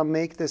I want to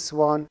make this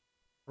one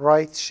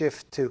right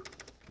shift 2.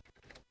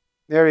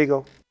 There you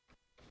go.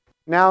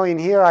 Now in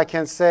here I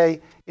can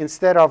say,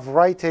 instead of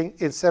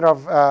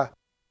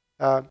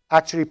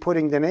actually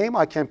putting the name,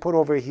 I can put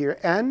over here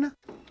N.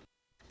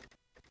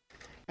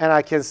 And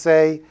I can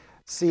say,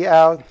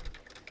 cout,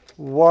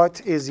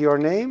 what is your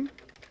name?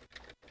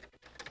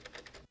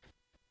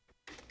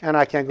 And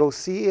I can go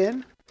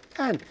cin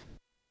N.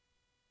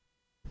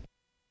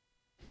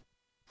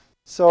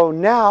 So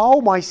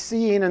now my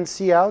cin and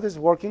cout is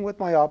working with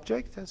my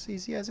object as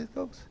easy as it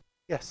goes.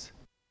 Yes?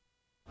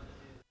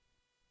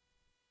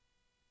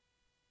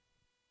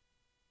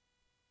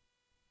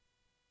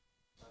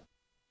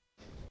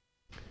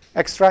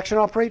 Extraction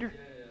operator?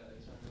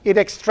 It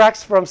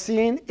extracts from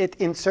cin, it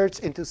inserts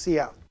into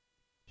cout.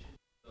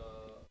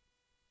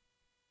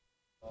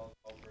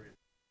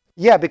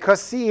 Yeah,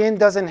 because cin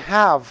doesn't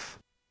have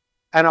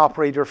an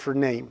operator for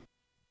name.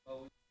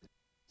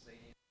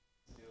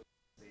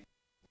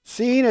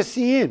 Cin is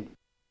cin.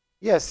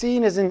 Yeah,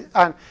 cin is in.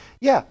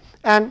 Yeah,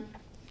 and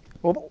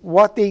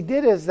what they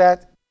did is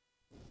that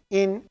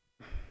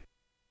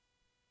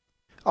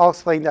I'll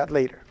explain that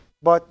later.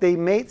 But they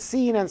made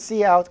cin and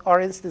cout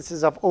are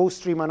instances of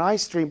OStream and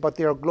iStream, but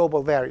they are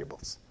global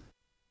variables.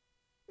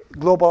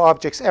 Global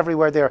objects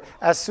everywhere there.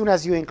 As soon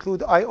as you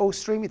include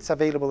IOStream, it's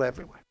available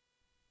everywhere.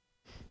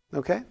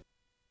 Okay?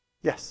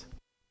 Yes?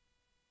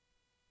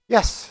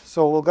 Yes.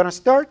 So we're going to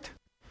start.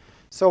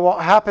 So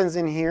what happens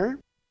in here?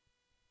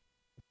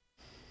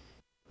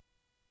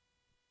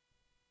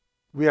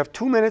 We have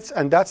 2 minutes,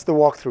 and that's the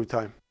walkthrough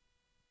time.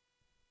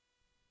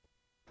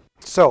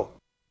 So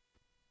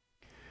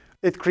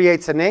it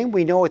creates a name.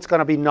 We know it's going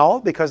to be null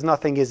because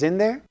nothing is in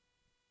there.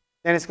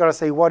 Then it's going to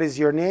say, what is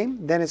your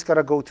name? Then it's going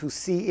to go to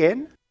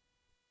cin.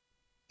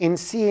 In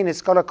cin,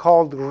 it's going to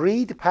call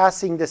read,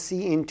 passing the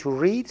cin to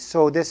read.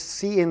 So this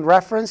cin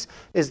reference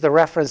is the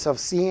reference of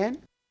cin.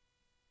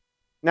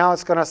 Now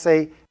it's going to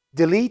say,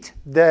 delete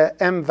the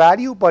m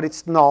value, but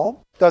it's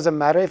null. Doesn't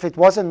matter. If it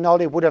wasn't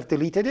null, it would have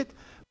deleted it.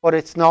 But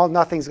it's null.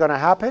 Nothing's going to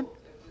happen.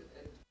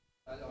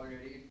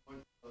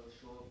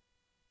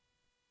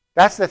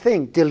 That's the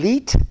thing.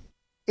 Delete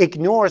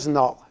ignores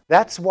null.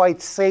 That's why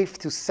it's safe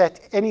to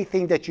set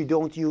anything that you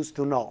don't use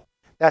to null.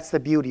 That's the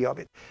beauty of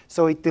it.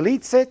 So it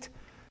deletes it,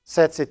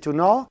 sets it to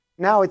null.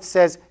 Now it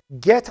says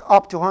get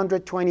up to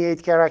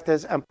 128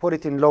 characters and put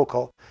it in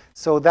local.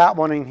 So that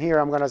one in here,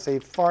 I'm going to say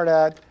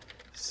Fardad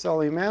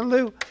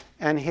Solimanlu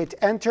and hit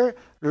enter.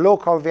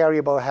 Local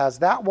variable has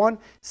that one.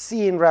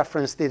 Cin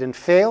reference didn't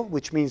fail,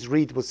 which means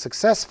read was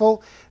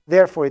successful.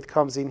 Therefore, it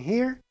comes in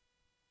here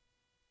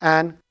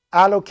and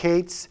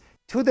allocates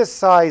to the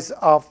size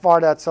of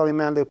Fardad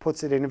Solimanlu,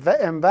 puts it in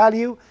m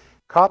value,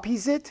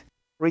 copies it,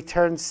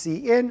 returns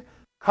cin,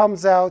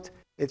 comes out,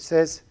 it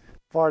says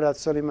Fardad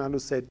Solimanlu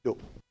said do.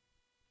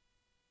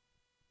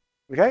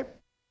 Okay?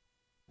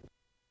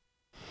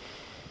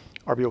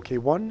 RBOK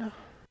 1,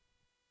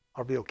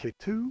 RBOK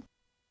 2,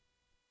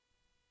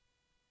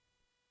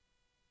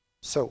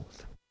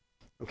 sold.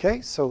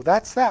 Okay, so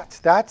that's that.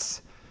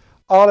 That's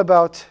all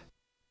about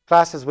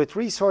classes with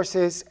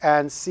resources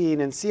and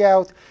cin and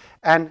cout.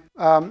 And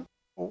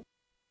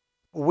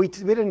we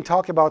didn't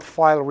talk about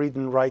file read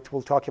and write.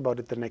 We'll talk about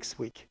it the next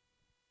week.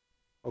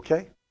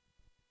 Okay?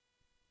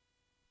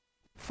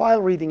 File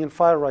reading and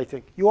file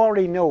writing. You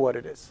already know what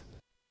it is.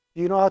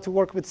 Do you know how to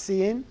work with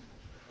cin?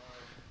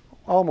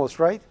 Almost,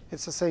 right?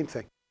 It's the same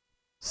thing.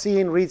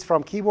 Cin reads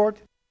from keyboard.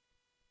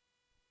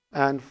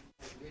 And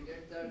we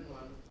did that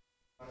one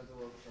as a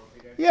workshop.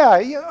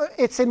 yeah,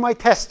 it's in my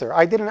tester.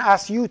 I didn't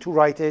ask you to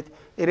write it.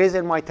 It is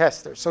in my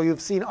tester. So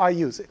you've seen I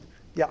use it.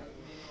 Yeah.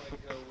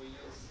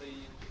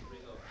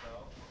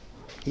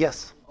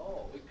 Yes.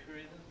 Oh, we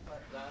created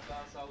that.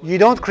 That's how You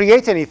don't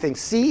create anything.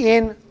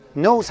 cin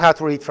knows how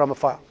to read from a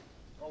file.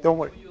 Don't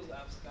worry. we use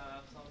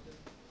AppScan, something.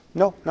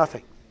 No,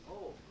 nothing.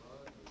 Oh,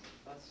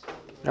 that's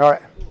All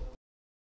right. cool.